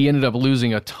 He ended up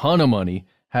losing a ton of money,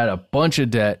 had a bunch of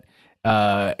debt,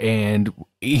 and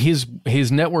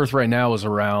his net worth right now is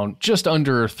around just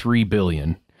under $3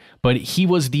 billion. But he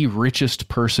was the richest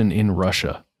person in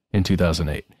Russia in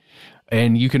 2008.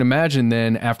 And you can imagine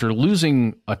then, after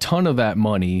losing a ton of that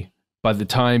money, by the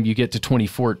time you get to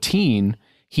 2014,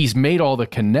 he's made all the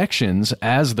connections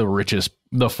as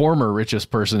the former richest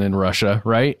person in Russia,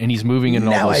 right? And he's moving in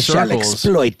all those circles. Now I shall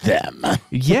exploit them.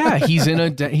 Yeah, he's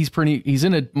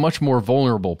in a much more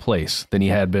vulnerable place than he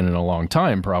had been in a long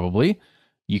time, probably.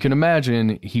 You can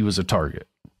imagine he was a target.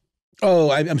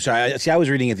 Oh, I'm sorry. I was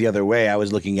reading it the other way. I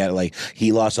was looking at it like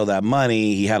he lost all that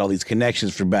money. He had all these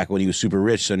connections from back when he was super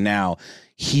rich. So now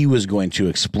he was going to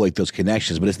exploit those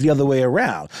connections. But it's the other way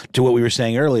around to what we were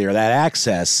saying earlier. That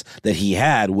access that he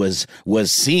had was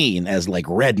seen as like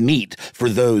red meat for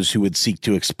those who would seek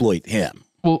to exploit him.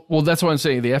 Well, that's what I'm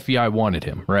saying. The FBI wanted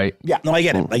him, right? Yeah. No, I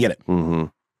get it. Mm-hmm.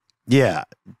 Yeah.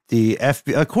 The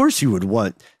FBI, of course you would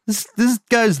want. This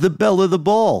guy's the belle of the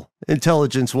ball,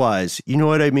 intelligence-wise. You know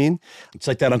what I mean? It's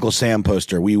like that Uncle Sam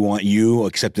poster. We want you,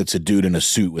 except it's a dude in a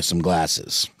suit with some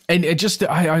glasses. And it just,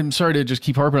 I'm sorry to just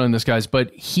keep harping on this, guys,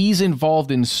 but he's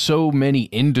involved in so many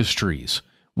industries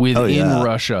within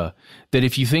Russia that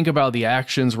if you think about the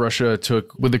actions Russia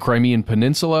took with the Crimean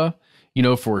Peninsula,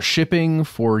 for shipping,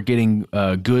 for getting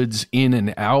goods in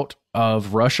and out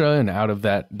of Russia and out of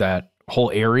that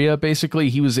whole area, basically,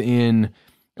 he was in...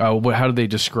 how do they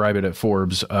describe it at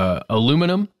Forbes?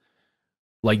 Aluminum,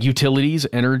 like utilities,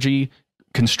 energy,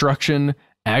 construction,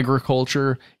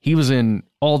 agriculture. He was in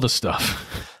all the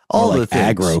stuff. All the things.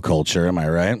 Agriculture, am I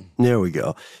right? There we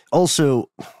go. Also,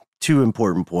 two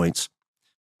important points.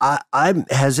 I'm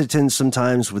hesitant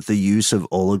sometimes with the use of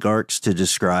oligarchs to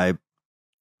describe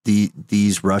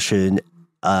these Russian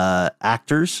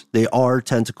actors. They are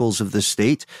tentacles of the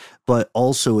state, but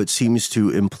also it seems to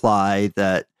imply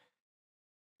that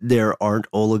there aren't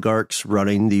oligarchs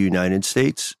running the United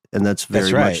States, and that's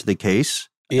very much the case.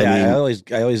 Yeah, I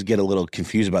always get a little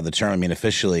confused about the term. I mean,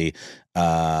 officially,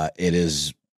 it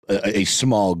is a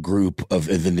small group of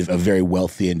very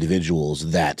wealthy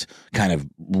individuals that kind of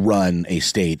run a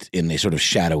state in a sort of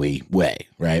shadowy way,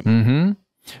 right? Mm-hmm.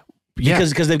 Yeah.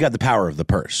 Because they've got the power of the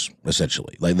purse,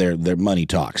 essentially. Like their money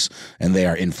talks, and they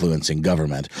are influencing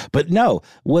government. But no,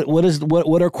 what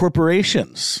are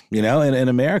corporations? In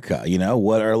America,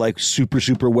 what are like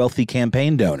super wealthy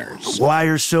campaign donors? Why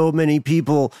are so many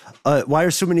people? Why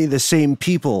are so many of the same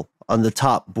people on the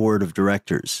top board of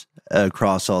directors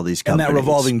across all these companies? And that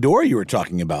revolving door you were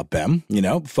talking about, Bem.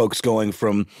 Folks going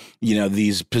from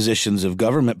these positions of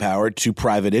government power to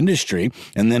private industry,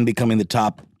 and then becoming the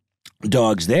top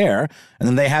dogs there, and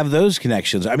then they have those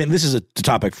connections. I mean, this is a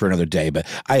topic for another day, but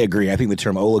I agree. I think the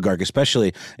term oligarch,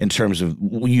 especially in terms of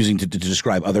using to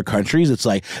describe other countries, it's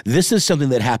like this is something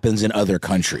that happens in other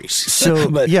countries.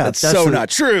 So, but yeah, that's not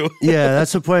true. Yeah,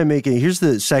 that's the point I'm making. Here's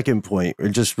the second point, or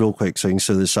just real quick, so I can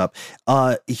sew this up.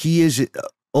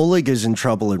 Oleg is in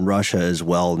trouble in Russia as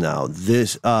well now.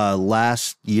 This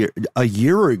last year, a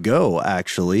year ago,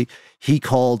 actually, he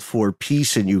called for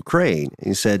peace in Ukraine.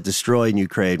 He said destroying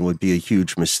Ukraine would be a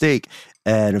huge mistake.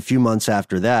 And a few months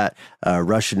after that,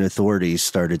 Russian authorities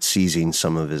started seizing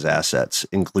some of his assets,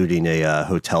 including a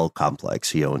hotel complex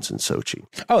he owns in Sochi.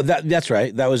 Oh, that's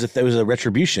right. That was a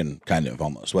retribution kind of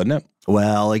almost, wasn't it?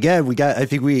 Well, again,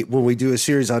 when we do a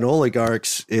series on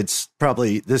oligarchs, it's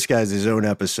probably this guy's his own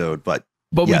episode, but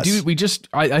But yes.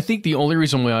 I think the only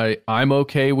reason why I'm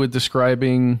okay with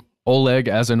describing Oleg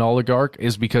as an oligarch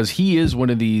is because he is one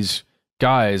of these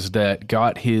guys that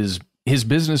got his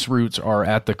business roots are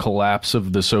at the collapse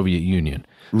of the Soviet Union.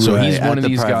 So Right, he's one of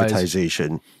these privatization.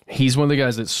 guys. He's one of the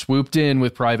guys that swooped in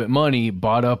with private money,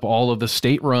 bought up all of the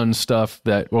state-run stuff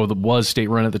was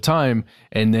state-run at the time,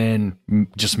 and then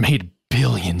just made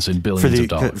billions and billions of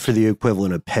dollars. For the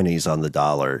equivalent of pennies on the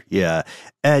dollar. Yeah.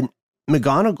 And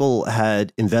McGonigal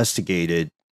had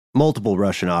investigated multiple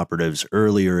Russian operatives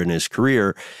earlier in his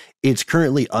career. It's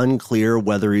currently unclear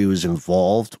whether he was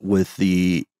involved with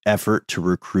the effort to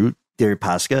recruit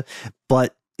Deripaska.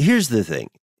 But here's the thing.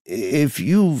 If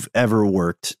you've ever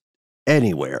worked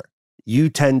anywhere, you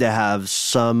tend to have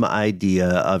some idea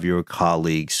of your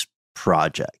colleagues'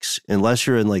 projects. Unless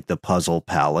you're in like the Puzzle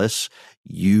Palace,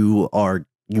 you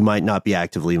might not be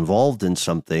actively involved in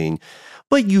something,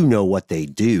 but you know what they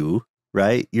do,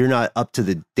 right? You're not up to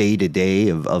the day-to-day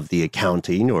of the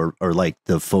accounting or like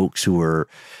the folks who are,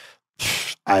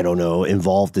 I don't know,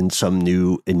 involved in some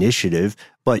new initiative,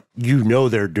 but you know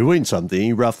they're doing something.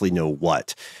 You roughly know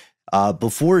what.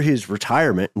 Before his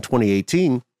retirement in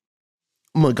 2018,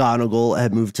 McGonigal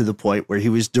had moved to the point where he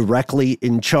was directly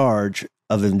in charge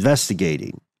of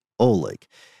investigating Oleg.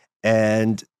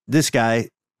 And this guy,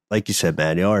 like you said,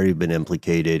 man, he already been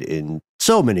implicated in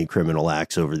so many criminal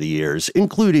acts over the years,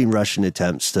 including Russian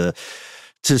attempts to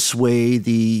sway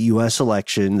the U.S.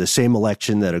 election, the same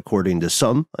election that, according to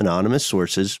some anonymous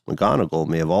sources, McGonigal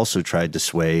may have also tried to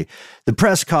sway. The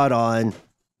press caught on.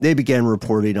 They began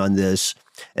reporting on this,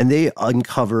 and they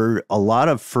uncovered a lot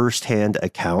of firsthand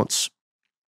accounts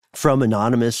from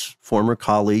anonymous former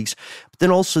colleagues. But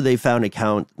then also they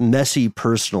found messy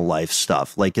personal life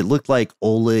stuff. Like it looked like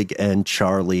Oleg and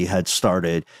Charlie had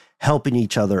started helping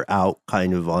each other out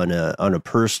kind of on a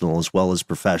personal as well as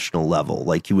professional level.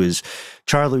 Like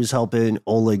Charlie was helping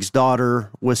Oleg's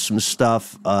daughter with some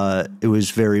stuff. It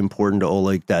was very important to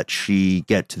Oleg that she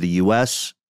get to the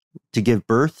U.S. to give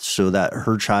birth so that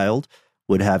her child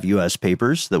would have U.S.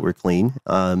 papers that were clean.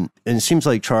 And it seems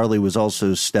like Charlie was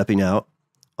also stepping out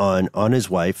on his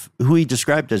wife, who he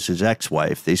described as his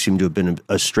ex-wife. They seem to have been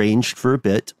estranged for a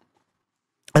bit.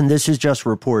 And this is just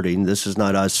reporting. This is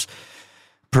not us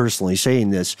personally saying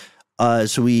this.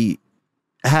 So we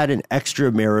had an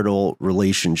extramarital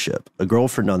relationship, a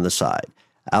girlfriend on the side,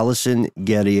 Alison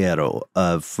Guerriero,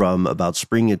 from about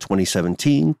spring of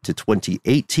 2017 to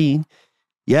 2018.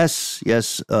 Yes,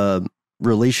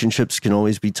 relationships can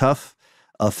always be tough.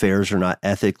 Affairs are not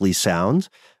ethically sound,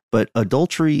 but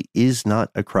adultery is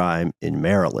not a crime in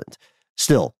Maryland.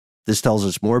 Still, this tells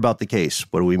us more about the case.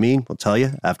 What do we mean? We'll tell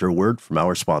you after a word from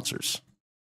our sponsors.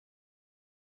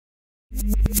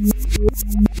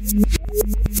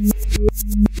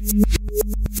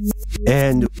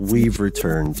 And we've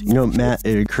returned. You know, Matt,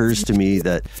 it occurs to me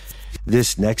that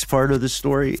this next part of the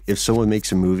story, if someone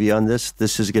makes a movie on this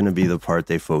is going to be the part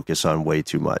they focus on way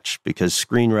too much, because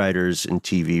screenwriters and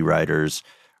TV writers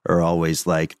are always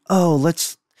like, oh,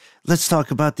 let's talk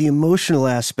about the emotional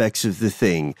aspects of the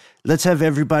thing. Let's have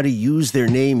everybody use their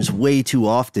names way too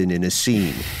often in a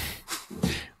scene.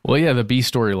 Well, yeah, the B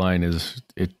storyline is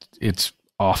it's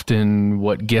often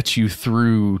what gets you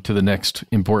through to the next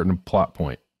important plot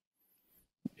point.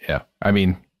 Yeah, I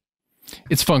mean,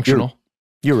 it's functional.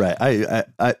 You're right.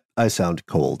 I sound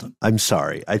cold. I'm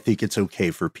sorry. I think it's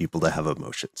okay for people to have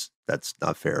emotions. That's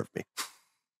not fair of me.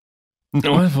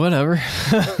 Whatever.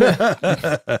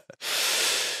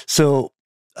 So,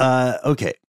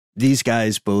 okay. These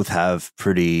guys both have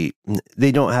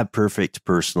they don't have perfect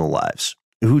personal lives.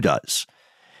 Who does?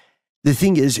 The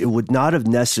thing is, it would not have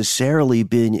necessarily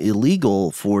been illegal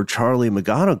for Charlie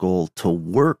McGonigal to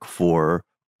work for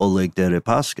Oleg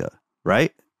Deripaska,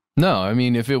 right? No, I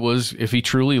mean, if he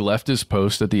truly left his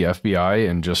post at the FBI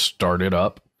and just started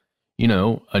up,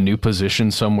 a new position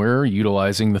somewhere,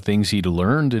 utilizing the things he'd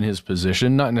learned in his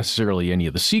position, not necessarily any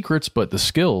of the secrets, but the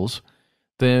skills,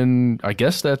 then I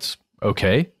guess that's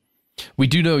okay. We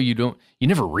do know you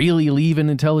never really leave an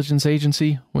intelligence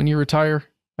agency when you retire.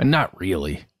 And not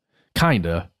really.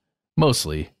 Kinda.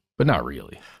 Mostly, but not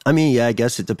really. I mean, yeah, I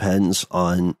guess it depends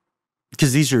on,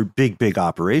 because these are big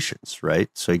operations, right?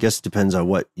 So I guess it depends on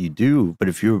what you do. But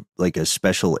if you're like a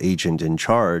special agent in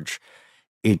charge,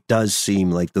 it does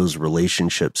seem like those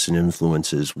relationships and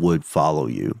influences would follow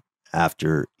you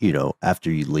after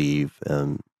you leave.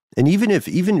 And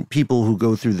even people who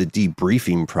go through the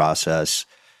debriefing process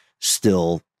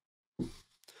still,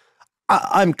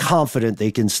 I'm confident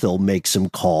they can still make some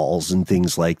calls and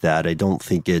things like that. I don't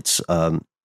think it's, I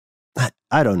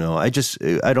don't know. I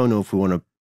don't know if we want to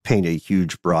paint a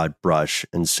huge broad brush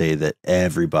and say that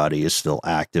everybody is still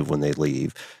active when they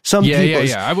leave. Some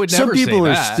people, I would never say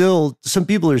that. Some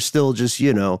people are still just,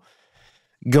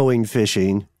 going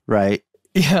fishing, right?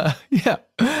 Yeah.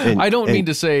 I don't mean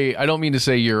to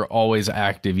say you're always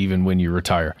active even when you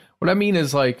retire. What I mean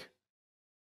is like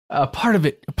a part of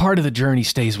the journey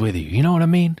stays with you. You know what I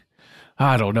mean?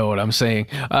 I don't know what I'm saying.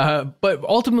 But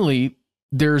ultimately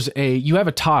you have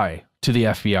a tie to the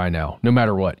FBI now, no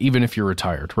matter what, even if you're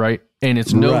retired, right? And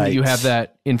it's known that you have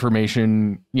that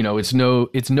information. It's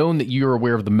known that you're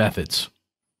aware of the methods.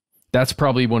 That's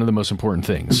probably one of the most important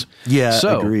things. Yeah,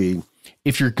 so, agreed.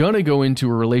 If you're going to go into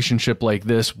a relationship like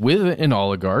this with an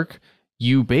oligarch,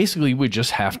 you basically would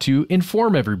just have to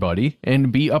inform everybody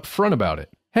and be upfront about it.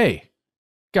 Hey,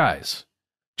 guys,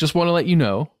 just want to let you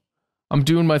know, I'm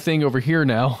doing my thing over here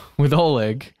now with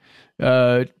Oleg.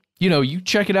 You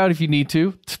check it out if you need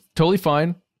to. It's totally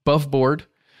fine. Above board.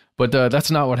 But that's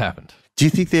not what happened. Do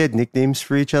you think they had nicknames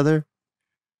for each other?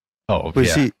 Oh,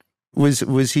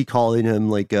 Was he calling him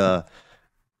like the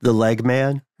leg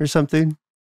man or something?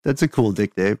 That's a cool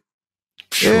nickname.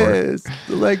 Sure. Yes,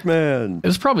 the leg man. It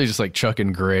was probably just like Chuck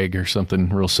and Greg or something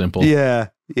real simple. Yeah.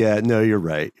 No, you're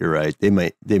right. They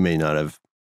may not have,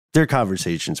 their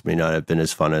conversations may not have been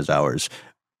as fun as ours.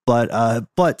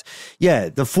 But yeah,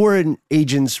 the Foreign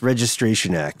Agents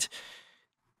Registration Act,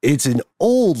 it's an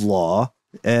old law,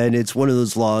 and it's one of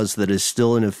those laws that is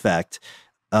still in effect.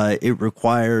 It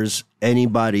requires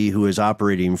anybody who is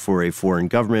operating for a foreign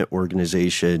government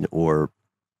organization or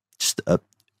just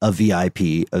a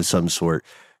VIP of some sort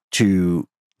to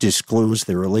disclose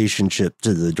their relationship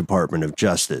to the Department of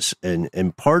Justice.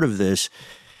 And part of this,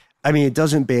 I mean, it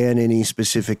doesn't ban any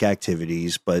specific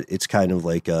activities, but it's kind of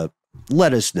like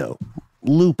let us know,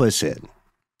 loop us in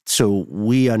so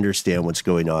we understand what's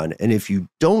going on. And if you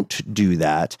don't do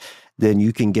that, then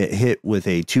you can get hit with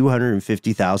a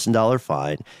 $250,000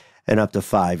 fine and up to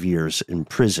 5 years in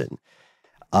prison.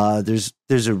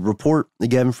 There's a report,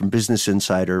 again, from Business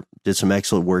Insider, did some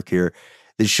excellent work here,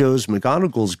 that shows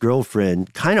McGonigal's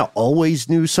girlfriend kind of always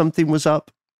knew something was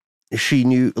up. She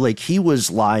knew, like, he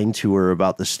was lying to her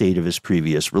about the state of his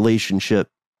previous relationship.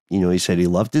 He said he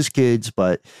loved his kids,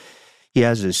 but he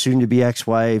has a soon-to-be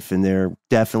ex-wife, and they're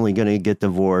definitely going to get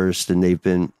divorced, and they've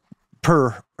been,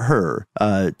 per her,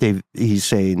 he's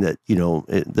saying that,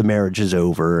 the marriage is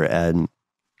over, and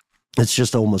it's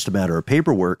just almost a matter of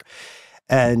paperwork.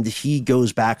 And he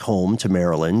goes back home to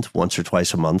Maryland once or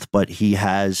twice a month, but he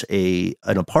has an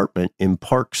apartment in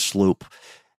Park Slope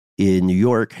in New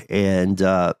York. And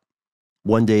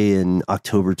one day in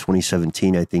October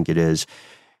 2017, I think it is,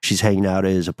 she's hanging out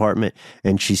at his apartment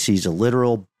and she sees a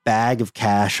literal bag of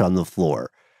cash on the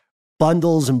floor,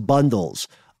 bundles and bundles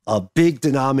of big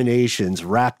denominations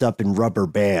wrapped up in rubber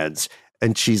bands.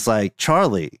 And she's like,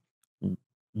 Charlie,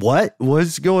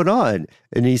 what's going on?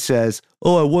 And he says,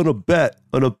 oh, I won a bet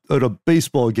on a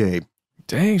baseball game.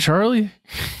 Dang, Charlie.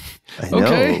 I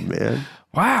know, man.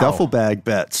 Wow. Duffel bag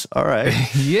bets. All right.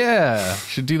 Yeah.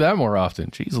 Should do that more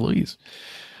often. Jeez Louise.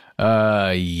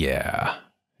 Yeah.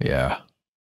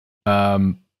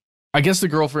 I guess the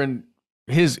girlfriend,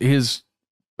 his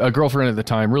girlfriend at the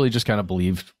time really just kind of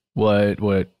believed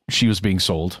what she was being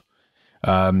sold.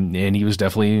 And he was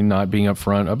definitely not being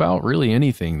upfront about really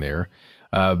anything there.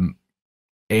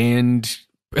 And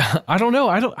I don't know.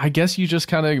 I guess you just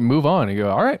kind of move on and go,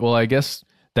 all right, well, I guess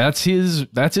that's his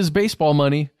baseball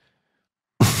money.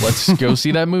 Let's go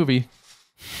see that movie.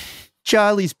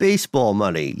 Charlie's baseball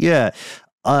money. Yeah.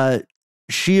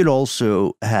 She had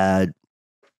also had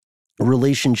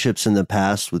relationships in the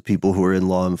past with people who are in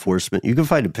law enforcement. You can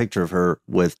find a picture of her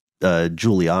with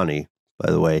Giuliani,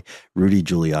 by the way, Rudy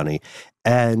Giuliani.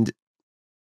 And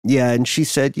yeah, and she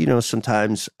said,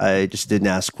 sometimes I just didn't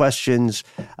ask questions.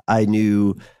 I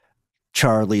knew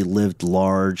Charlie lived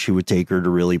large. He would take her to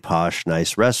really posh,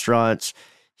 nice restaurants.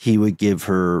 He would give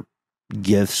her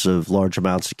gifts of large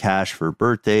amounts of cash for her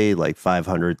birthday, like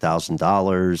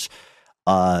 $500,000.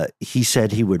 He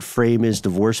said he would frame his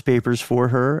divorce papers for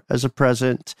her as a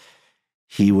present.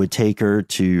 He would take her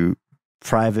to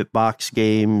private box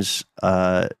games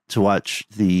to watch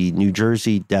the New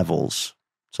Jersey Devils.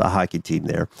 It's a hockey team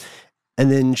there.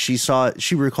 And then she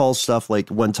recalls stuff like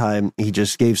one time he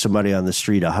just gave somebody on the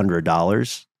street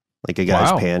 $100, like a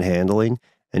guy's panhandling.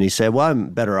 And he said, well, I'm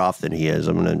better off than he is.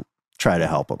 I'm going to try to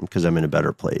help him because I'm in a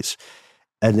better place.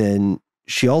 And then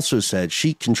she also said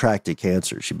she contracted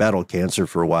cancer. She battled cancer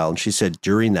for a while. And she said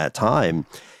during that time,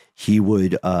 he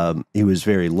was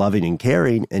very loving and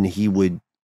caring, and he would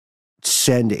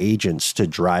send agents to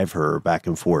drive her back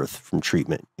and forth from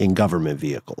treatment in government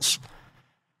vehicles.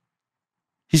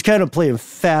 He's kind of playing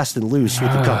fast and loose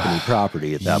with the company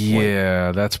property at that point.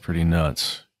 Yeah, that's pretty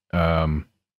nuts.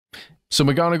 So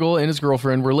McGonigal and his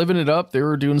girlfriend were living it up. They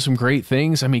were doing some great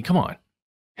things. I mean, come on.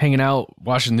 Hanging out,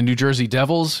 watching the New Jersey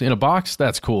Devils in a box.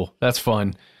 That's cool. That's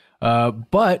fun.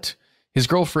 But his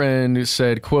girlfriend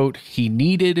said, quote, he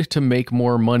needed to make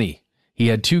more money. He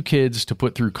had 2 kids to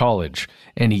put through college.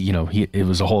 And it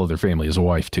was a whole other family as a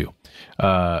wife too.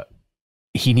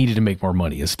 He needed to make more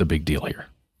money is the big deal here.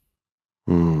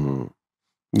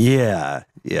 Yeah.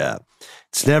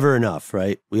 It's never enough,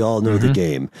 right? We all know the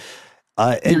game.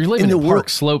 You're living in Park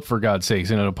Slope, for God's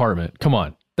sakes, in an apartment. Come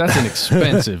on. That's an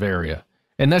expensive area.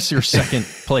 And that's your second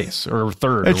place or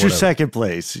third. That's your second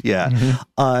place. Yeah.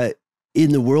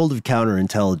 In the world of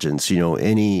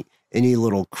counterintelligence, any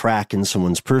little crack in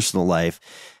someone's personal life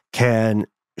can,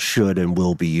 should, and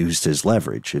will be used as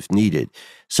leverage if needed.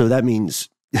 So that means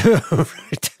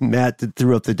Matt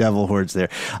threw up the devil horns there.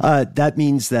 That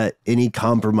means that any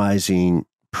compromising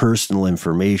personal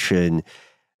information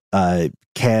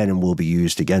can and will be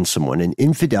used against someone. And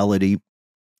infidelity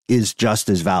is just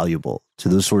as valuable to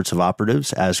those sorts of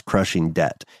operatives as crushing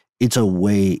debt. It's a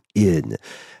way in.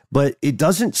 But it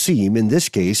doesn't seem in this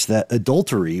case that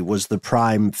adultery was the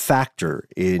prime factor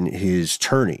in his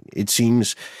turning. It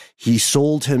seems he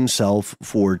sold himself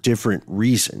for different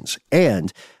reasons.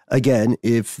 And again,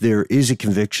 if there is a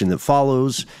conviction that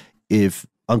follows, if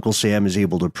Uncle Sam is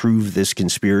able to prove this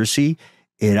conspiracy,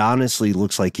 it honestly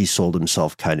looks like he sold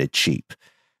himself kind of cheap.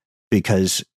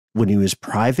 Because when he was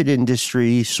private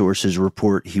industry, sources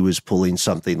report he was pulling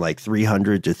something like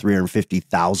 $300,000 to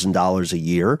 $350,000 a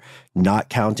year, not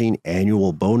counting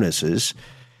annual bonuses.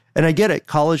 And I get it,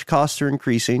 college costs are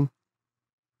increasing,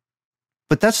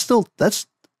 but that's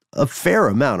a fair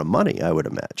amount of money, I would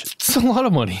imagine. It's a lot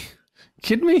of money.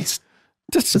 Kidding me?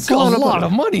 That's a lot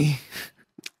of money.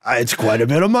 It's quite a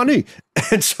bit of money.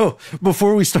 And so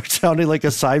before we start sounding like a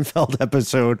Seinfeld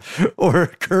episode or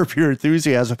Curb Your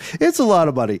Enthusiasm, it's a lot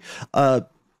of money.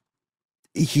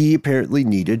 He apparently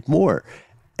needed more.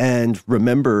 And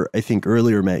remember, I think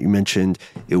earlier, Matt, you mentioned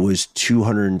it was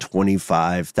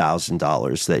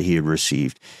 $225,000 that he had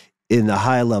received. In the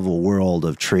high-level world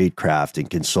of tradecraft and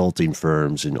consulting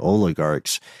firms and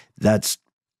oligarchs, that's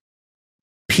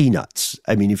peanuts.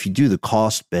 I mean, if you do the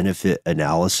cost-benefit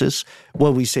analysis,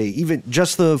 well, we say even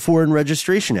just the Foreign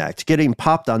Registration Act, getting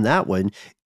popped on that one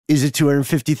is a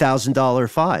 $250,000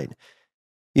 fine.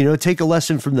 Take a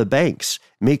lesson from the banks.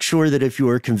 Make sure that if you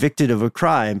are convicted of a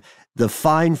crime, the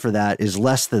fine for that is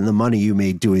less than the money you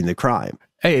made doing the crime.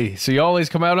 Hey, so you always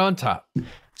come out on top.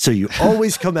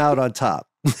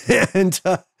 And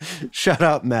shout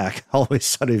out Mac, Always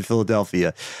Sunny in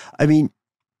Philadelphia. I mean,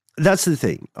 that's the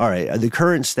thing. All right. The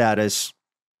current status,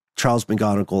 Charles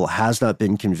McGonigal has not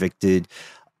been convicted.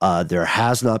 There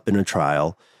has not been a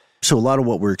trial. So a lot of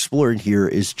what we're exploring here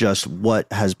is just what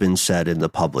has been said in the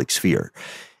public sphere.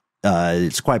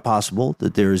 It's quite possible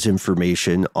that there is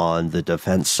information on the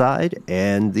defense side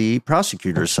and the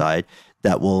prosecutor side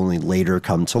that will only later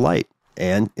come to light,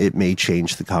 and it may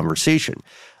change the conversation.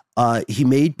 He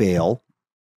made bail.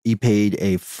 He paid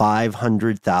a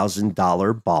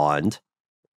 $500,000 bond.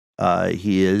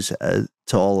 He is, to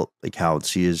all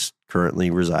accounts, he is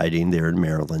currently residing there in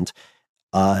Maryland.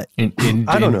 I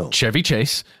don't know. Chevy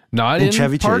Chase, not in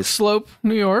Chevy Park Slope,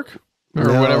 New York,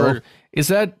 or whatever. Is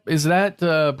that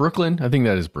Brooklyn? I think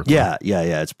that is Brooklyn.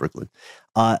 Yeah. It's Brooklyn.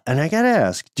 And I gotta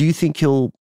ask, do you think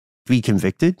he'll be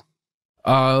convicted?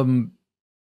 I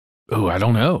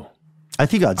don't know. I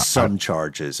think on some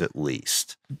charges at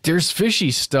least. There's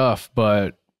fishy stuff,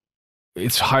 but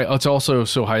it's also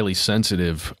so highly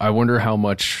sensitive. I wonder how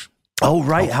much. Oh,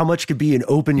 right. How much could be in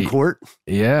open court?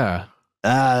 Yeah.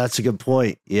 That's a good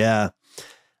point. Yeah.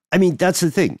 I mean, that's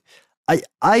the thing.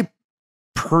 I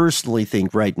personally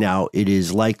think right now it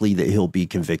is likely that he'll be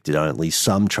convicted on at least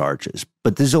some charges,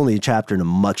 but this is only a chapter in a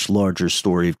much larger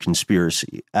story of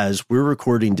conspiracy. As we're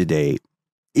recording today,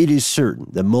 it is certain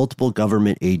that multiple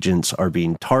government agents are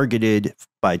being targeted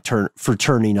for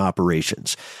turning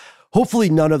operations. Hopefully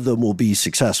none of them will be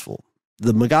successful.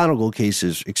 The McGonigal case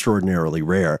is extraordinarily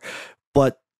rare,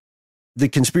 but the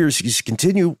conspiracies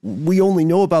continue. We only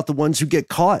know about the ones who get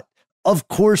caught. Of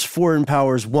course, foreign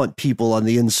powers want people on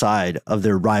the inside of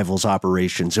their rivals'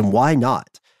 operations, and why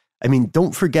not? I mean,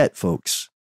 don't forget, folks,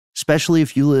 especially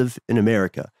if you live in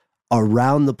America,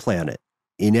 around the planet,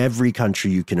 in every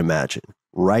country you can imagine,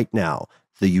 right now,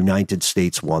 the United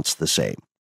States wants the same.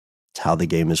 It's how the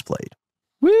game is played.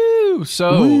 Woo!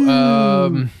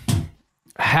 So,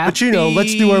 happy... But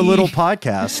let's do our little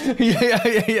podcast.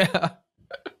 Yeah.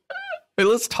 Hey,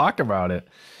 let's talk about it.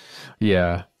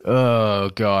 Yeah. Oh,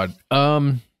 God.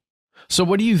 So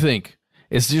what do you think?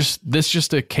 Is this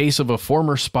just a case of a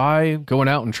former spy going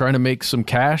out and trying to make some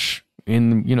cash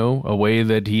in, a way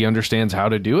that he understands how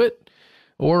to do it?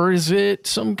 Or is it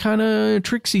some kind of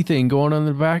tricksy thing going on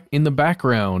in the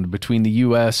background between the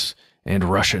U.S. and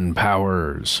Russian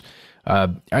powers? I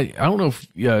don't know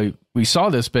if we saw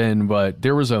this, Ben, but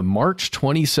there was a March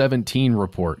 2017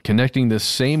 report connecting this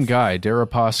same guy,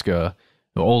 Deripaska,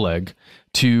 Oleg,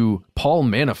 to Paul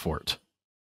Manafort,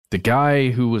 the guy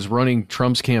who was running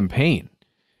Trump's campaign.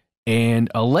 And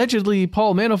allegedly,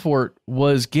 Paul Manafort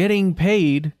was getting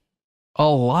paid a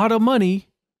lot of money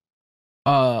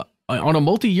on a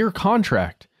multi-year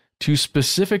contract to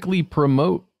specifically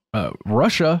promote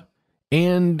Russia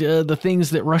and the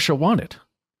things that Russia wanted.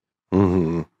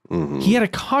 Mm-hmm. Mm-hmm. He had a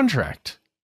contract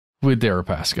with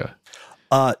Deripaska.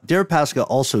 Deripaska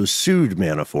also sued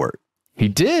Manafort. He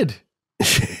did.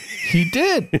 He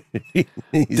did.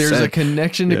 There's a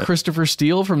connection to Christopher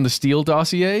Steele from the Steele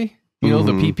dossier. The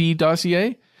PP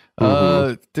dossier.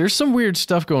 There's some weird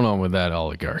stuff going on with that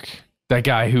oligarch. The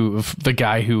guy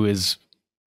who is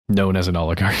known as an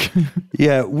oligarch.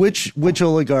 Yeah, which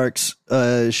oligarchs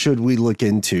should we look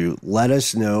into? Let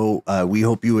us know. We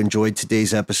hope you enjoyed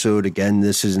today's episode. Again,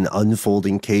 this is an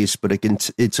unfolding case, but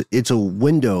it's a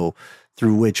window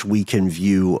through which we can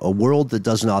view a world that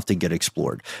doesn't often get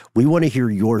explored. We want to hear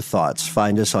your thoughts.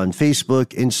 Find us on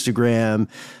Facebook, Instagram,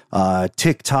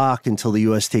 TikTok until the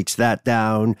U.S. takes that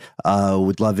down.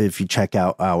 Would love it if you check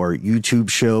out our YouTube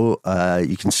show.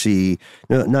 You can see,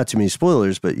 not too many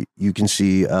spoilers, but you can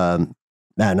see Matt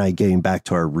and I getting back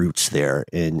to our roots there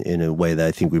in a way that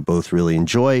I think we both really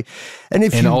enjoy. And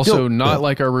if also not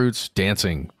like our roots,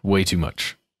 dancing way too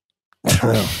much.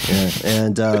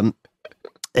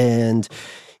 And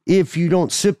if you don't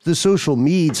sip the social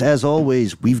meds, as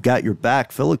always, we've got your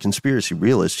back. Fellow conspiracy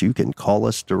realists, you can call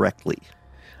us directly.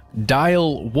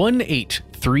 Dial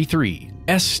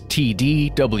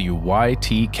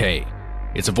 1-833-STDWYTK.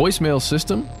 It's a voicemail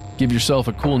system. Give yourself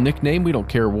a cool nickname. We don't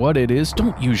care what it is.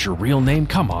 Don't use your real name.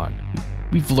 Come on.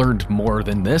 We've learned more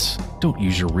than this. Don't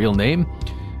use your real name.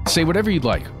 Say whatever you'd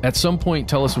like. At some point,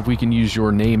 tell us if we can use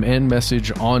your name and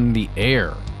message on the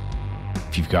air.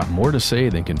 If you've got more to say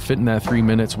than can fit in that 3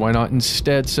 minutes, why not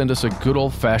instead send us a good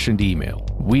old-fashioned email?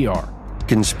 We are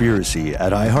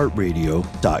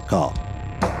conspiracy@iHeartRadio.com.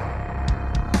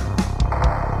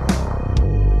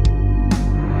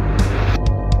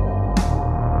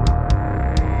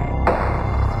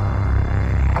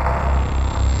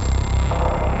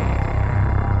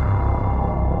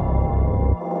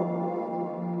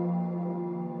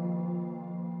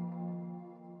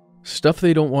 Stuff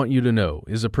They Don't Want You to Know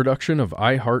is a production of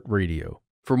iHeartRadio.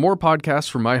 For more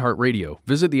podcasts from iHeartRadio,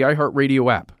 visit the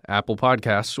iHeartRadio app, Apple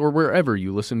Podcasts, or wherever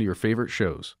you listen to your favorite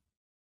shows.